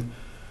forcing them,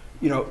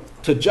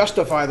 to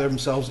justify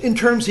themselves in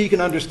terms he can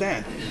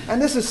understand.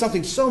 And this is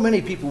something so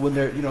many people, when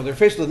they're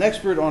faced with an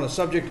expert on a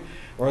subject,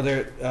 or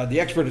the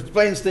expert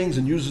explains things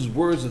and uses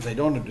words that they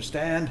don't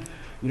understand,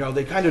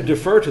 they kind of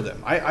defer to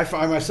them. I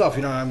find myself,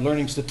 I'm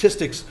learning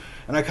statistics,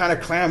 and I kind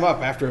of clam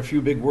up after a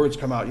few big words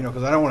come out,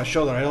 because I don't want to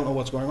show that I don't know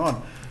what's going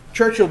on.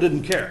 Churchill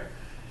didn't care.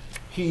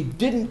 He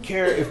didn't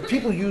care if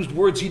people used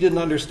words he didn't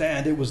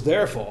understand, it was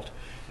their fault.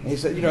 And he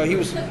said,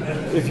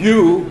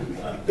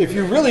 if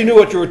you really knew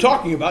what you were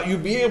talking about,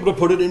 you'd be able to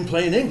put it in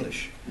plain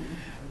English.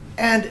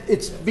 And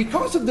it's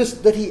because of this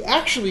that he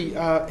actually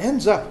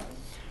ends up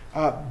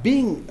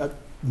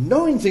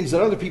knowing things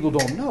that other people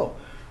don't know.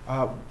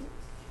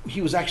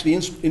 He was actually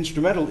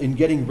instrumental in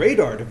getting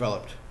radar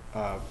developed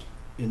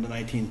in the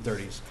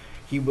 1930s.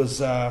 He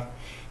was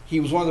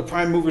one of the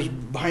prime movers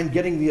behind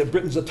getting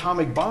Britain's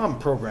atomic bomb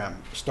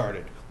program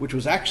started, which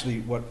was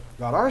actually what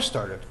got ours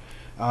started.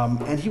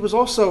 And he was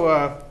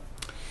also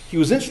he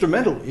was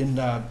instrumental in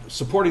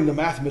supporting the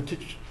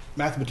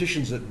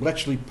mathematicians at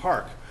Bletchley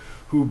Park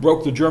who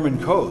broke the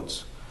German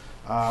codes.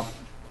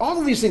 All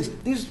of these things,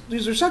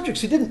 these are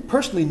subjects he didn't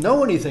personally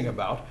know anything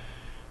about,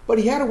 but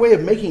he had a way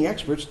of making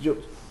experts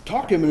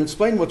talk to him and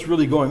explain what's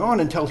really going on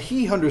until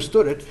he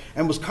understood it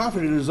and was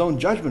confident in his own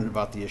judgment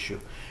about the issue.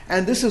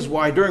 And this is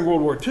why during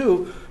World War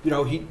II,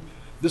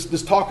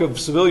 this talk of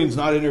civilians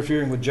not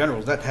interfering with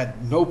generals, that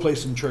had no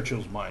place in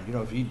Churchill's mind.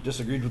 If he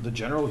disagreed with the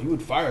general, he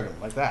would fire them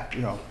like that.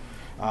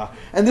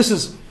 And this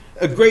is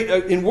a great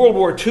in World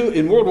War II.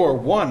 In World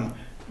War I,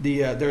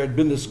 there had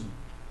been this.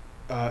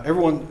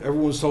 Everyone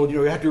was told,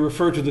 you have to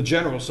refer to the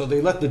generals. So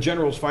they let the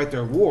generals fight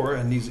their war,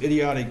 and these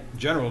idiotic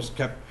generals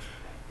kept,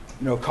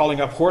 calling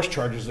up horse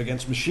charges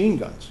against machine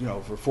guns,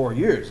 for 4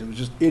 years. It was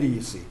just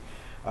idiocy.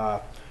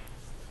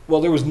 Well,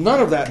 there was none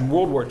of that in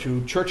World War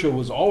II. Churchill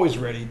was always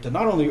ready to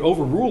not only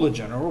overrule a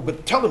general,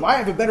 but tell them, I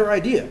have a better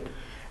idea.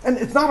 And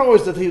it's not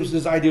always that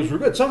his ideas were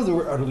good. Some of them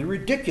were utterly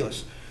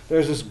ridiculous.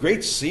 There's this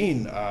great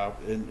scene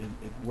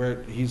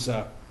where he's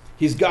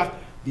got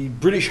the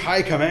British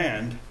High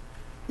Command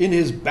in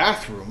his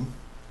bathroom,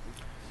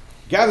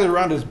 gathered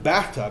around his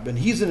bathtub, and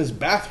he's in his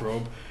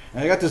bathrobe,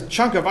 and I got this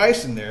chunk of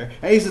ice in there,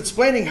 and he's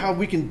explaining how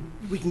we can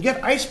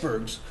get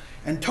icebergs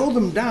and tow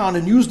them down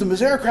and use them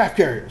as aircraft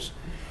carriers.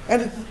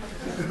 And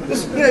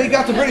he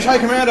got the British High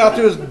Command out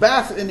to his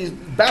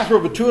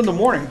bathrobe at 2 in the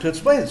morning to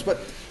explain this. But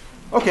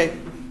okay,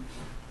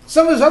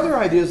 some of his other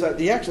ideas,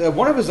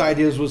 one of his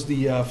ideas was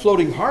the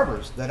floating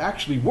harbors that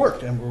actually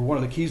worked and were one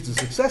of the keys to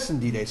success in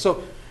D-Day.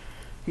 So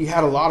he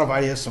had a lot of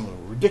ideas. Some of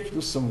them were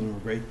ridiculous, some of them were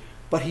great.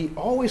 But he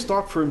always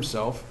thought for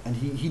himself, and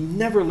he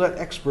never let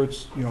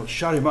experts,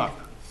 shut him up.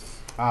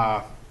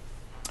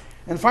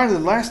 And finally,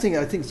 the last thing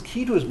I think is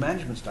key to his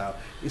management style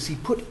is he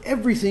put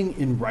everything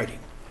in writing.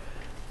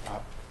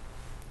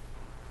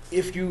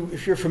 If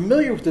you're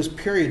familiar with this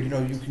period, you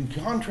can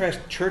contrast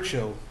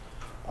Churchill,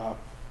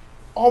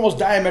 almost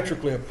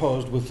diametrically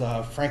opposed, with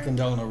Franklin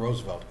Delano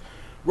Roosevelt.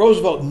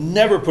 Roosevelt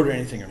never put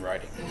anything in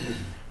writing,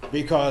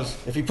 because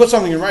if he put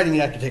something in writing, he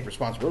had to take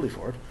responsibility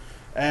for it.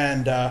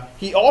 And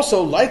he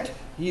also liked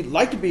He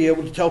liked to be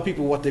able to tell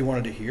people what they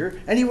wanted to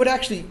hear, and he would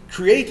actually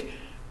create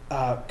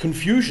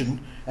confusion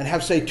and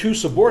have, say, two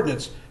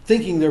subordinates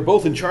thinking they're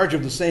both in charge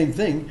of the same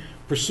thing,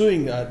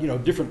 pursuing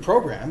different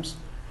programs,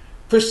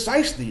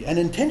 precisely and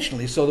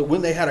intentionally, so that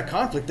when they had a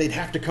conflict, they'd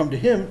have to come to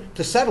him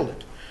to settle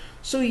it.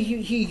 So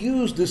he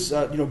used this,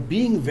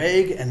 being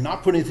vague and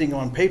not putting anything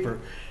on paper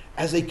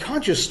as a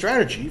conscious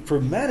strategy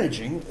for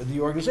managing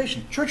the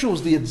organization. Churchill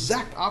was the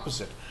exact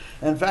opposite.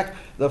 And in fact,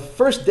 the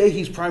first day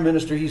he's prime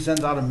minister, he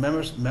sends out a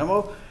memo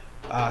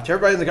to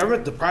everybody in the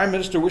government. The prime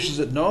minister wishes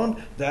it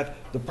known that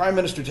the prime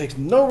minister takes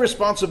no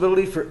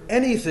responsibility for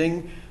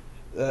anything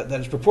that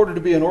is purported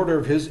to be an order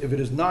of his if it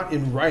is not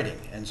in writing.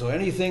 And so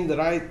anything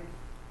that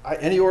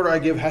any order I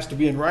give has to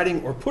be in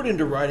writing or put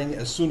into writing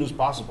as soon as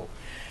possible.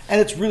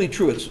 And it's really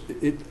true.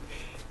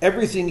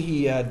 Everything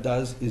he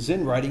does is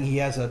in writing. He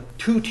has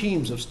two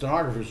teams of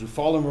stenographers who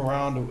follow him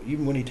around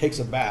even when he takes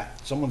a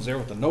bath. Someone's there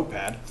with a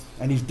notepad,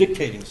 and he's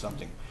dictating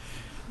something.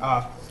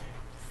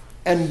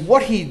 And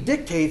what he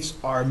dictates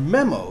are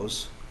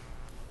memos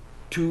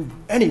to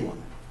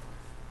anyone.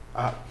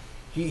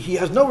 He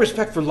has no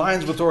respect for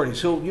lines of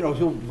authorities. He'll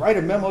write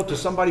a memo to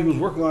somebody who's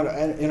working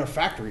in a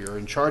factory or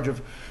in charge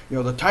of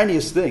the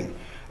tiniest thing,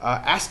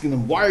 asking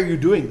them, why are you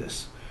doing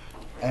this?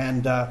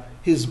 And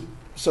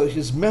so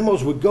his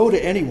memos would go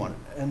to anyone.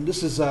 And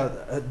this is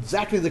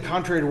exactly the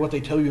contrary to what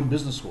they tell you in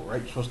business school, right?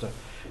 You're supposed to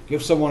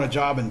give someone a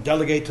job and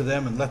delegate to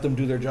them and let them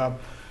do their job.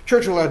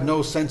 Churchill had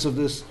no sense of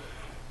this.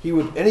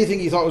 Anything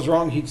he thought was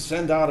wrong, he'd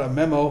send out a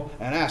memo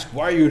and ask,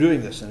 why are you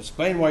doing this? And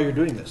explain why you're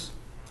doing this.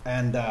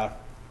 And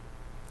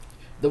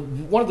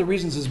one of the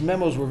reasons his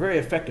memos were very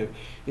effective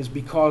is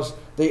because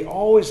they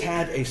always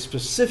had a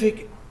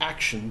specific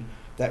action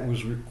that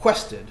was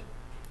requested,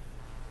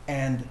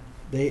 and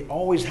they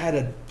always had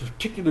a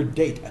particular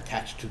date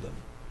attached to them.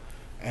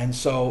 And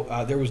so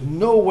there was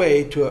no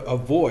way to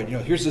avoid,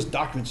 here's this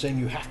document saying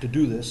you have to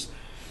do this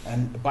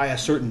and by a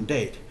certain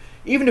date,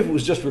 even if it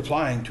was just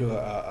replying to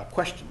a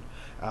question.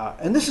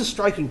 And this is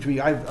striking to me.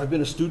 I've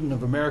been a student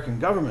of American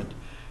government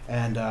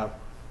and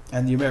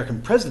the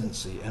American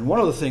presidency. And one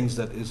of the things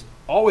that is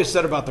always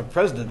said about the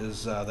president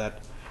is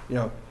that,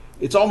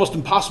 it's almost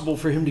impossible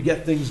for him to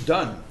get things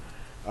done,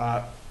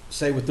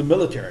 say with the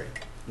military.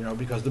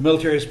 Because the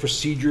military's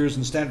procedures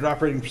and standard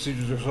operating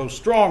procedures are so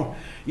strong,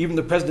 even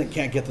the president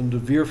can't get them to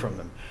veer from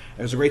them.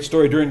 There's a great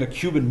story during the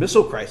Cuban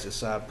Missile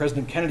Crisis.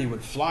 President Kennedy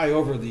would fly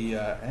over the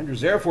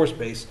Andrews Air Force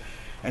Base,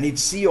 and he'd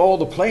see all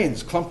the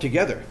planes clumped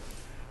together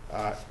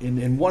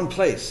in one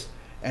place.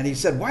 And he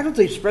said, why don't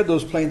they spread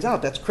those planes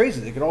out? That's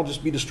crazy. They could all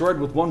just be destroyed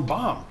with one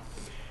bomb.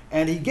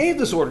 And he gave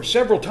this order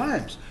several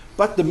times.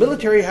 But the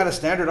military had a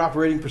standard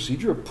operating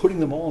procedure of putting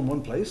them all in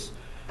one place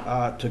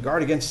to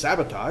guard against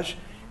sabotage.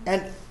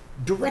 And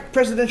direct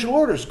presidential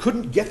orders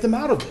couldn't get them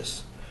out of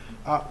this.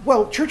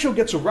 Well, Churchill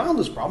gets around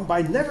this problem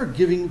by never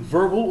giving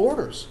verbal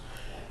orders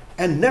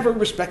and never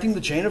respecting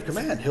the chain of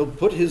command. He'll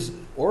put his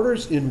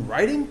orders in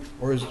writing,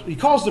 or he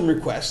calls them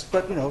requests,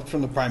 but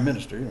from the prime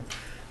minister.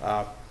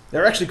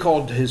 They're actually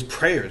called his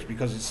prayers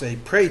because they say,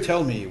 "Pray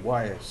tell me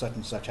why such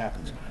and such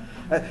happens."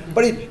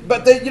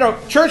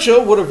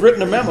 Churchill would have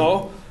written a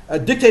memo,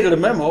 dictated a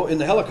memo in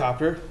the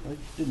helicopter.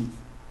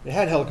 They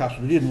had helicopters,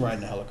 but he didn't ride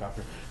in a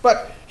helicopter.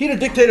 But he'd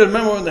have dictated a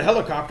memo in the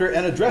helicopter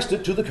and addressed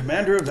it to the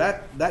commander of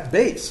that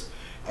base.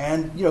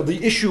 And, the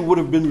issue would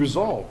have been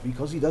resolved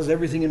because he does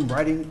everything in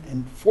writing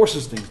and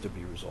forces things to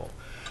be resolved.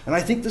 And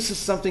I think this is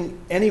something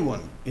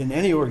anyone in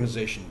any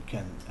organization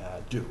can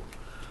do,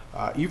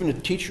 even a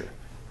teacher.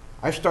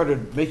 I've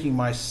started making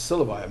my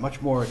syllabi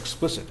much more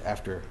explicit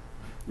after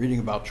reading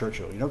about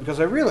Churchill, because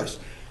I realized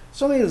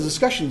so many of the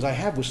discussions I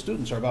have with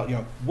students are about,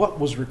 what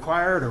was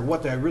required or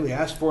what I really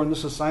asked for in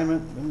this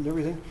assignment and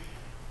everything.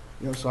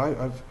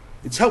 So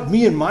it's helped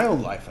me in my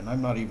own life, and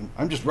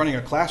I'm just running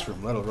a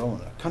classroom, let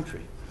alone a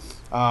country.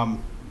 And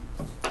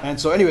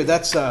so anyway,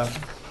 that's,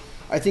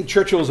 I think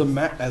Churchill as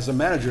a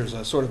manager is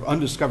a sort of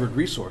undiscovered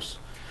resource.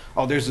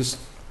 Oh, there's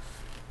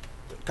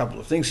a couple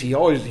of things. He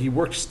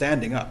worked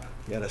standing up.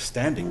 He had a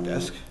standing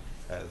desk,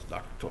 as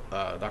Dr.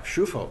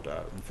 Schufelt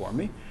informed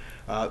me.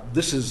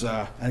 This is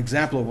an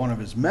example of one of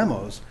his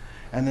memos.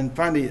 And then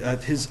finally,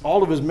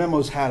 all of his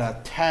memos had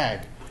a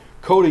tag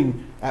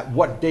coding at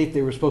what date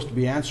they were supposed to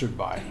be answered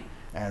by,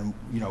 and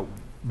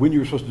when you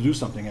were supposed to do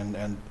something.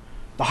 And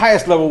the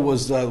highest level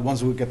was the ones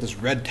who would get this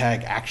red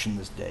tag, action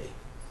this day.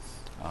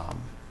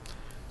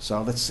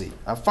 So let's see.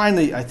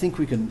 Finally, I think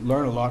we can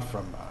learn a lot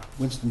from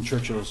Winston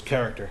Churchill's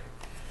character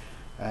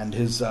and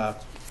his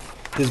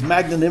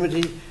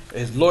magnanimity,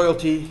 his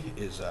loyalty,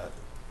 his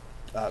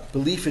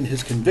belief in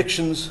his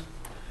convictions,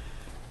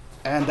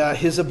 and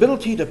his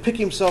ability to pick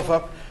himself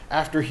up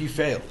after he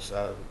fails.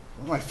 One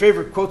of my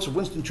favorite quotes of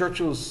Winston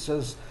Churchill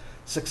says,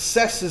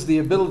 "Success is the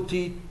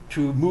ability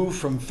to move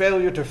from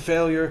failure to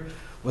failure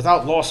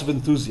without loss of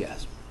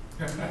enthusiasm."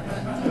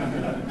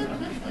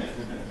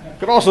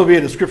 Could also be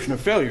a description of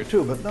failure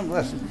too, but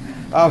nonetheless.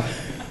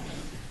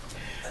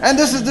 And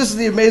this is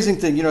the amazing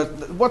thing.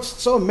 What's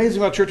so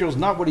amazing about Churchill is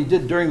not what he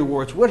did during the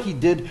war; it's what he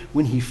did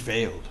when he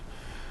failed.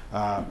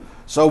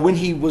 So when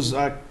he was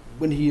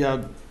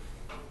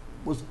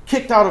was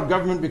kicked out of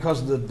government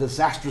because of the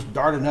disastrous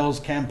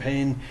Dardanelles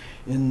campaign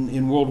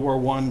in World War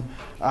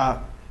I.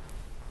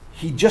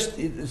 He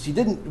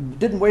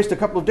didn't waste a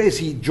couple of days.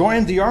 He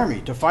joined the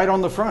army to fight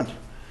on the front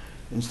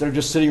instead of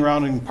just sitting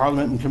around in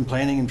Parliament and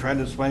complaining and trying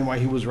to explain why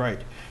he was right.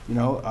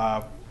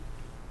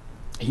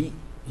 He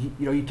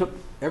took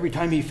every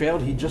time he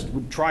failed, he just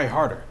would try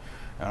harder,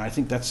 and I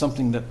think that's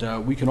something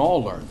that we can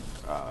all learn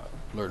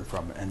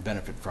from and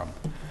benefit from.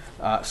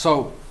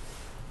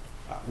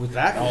 With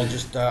that,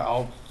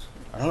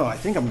 I don't know. I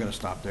think I'm going to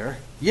stop there.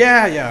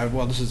 Yeah.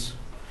 Well, these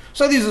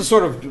are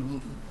sort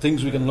of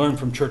things we can learn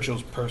from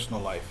Churchill's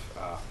personal life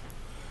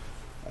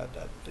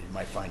that you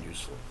might find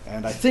useful.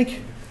 And I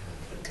think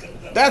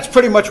that's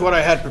pretty much what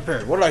I had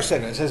prepared. What did I say?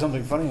 Did I say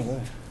something funny?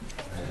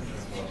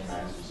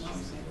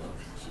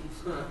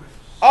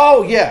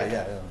 Oh,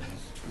 yeah.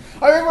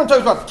 Everyone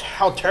talks about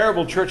how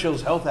terrible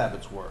Churchill's health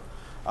habits were.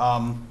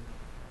 And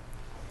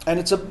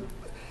it's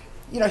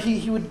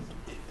he would,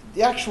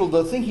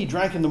 the thing he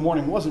drank in the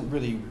morning wasn't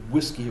really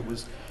whiskey.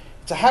 It's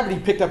a habit he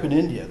picked up in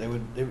India.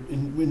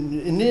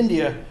 In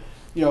India,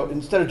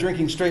 instead of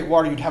drinking straight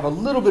water, you'd have a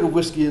little bit of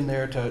whiskey in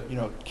there to,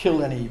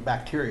 kill any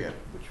bacteria,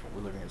 which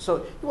we're living in.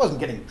 So he wasn't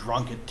getting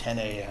drunk at 10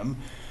 a.m.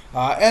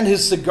 And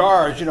his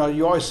cigars,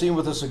 you always see him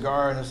with a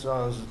cigar, and this is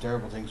a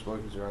terrible thing,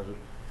 smoking cigars.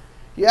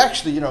 He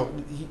actually,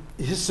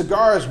 his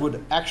cigars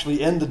would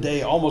actually end the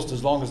day almost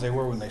as long as they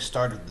were when they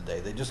started the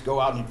day. They just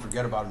go out and he'd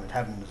forget about them and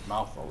have them in his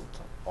mouth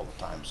all the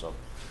time. So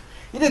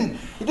he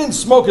didn't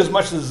smoke as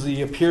much as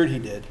he appeared he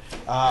did.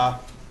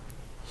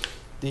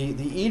 The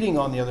eating,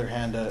 on the other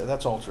hand,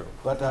 that's all true.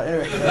 But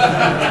anyway,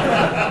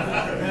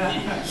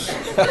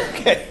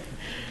 okay.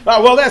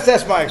 Well,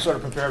 that's my sort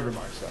of prepared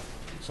remarks.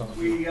 So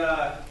we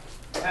have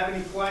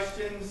any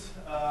questions?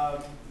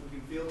 We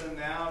can field them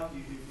now.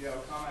 If you have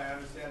a comment, I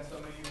understand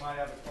some of you might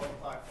have a 12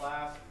 o'clock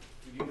class.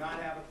 We do not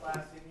have a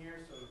class in here,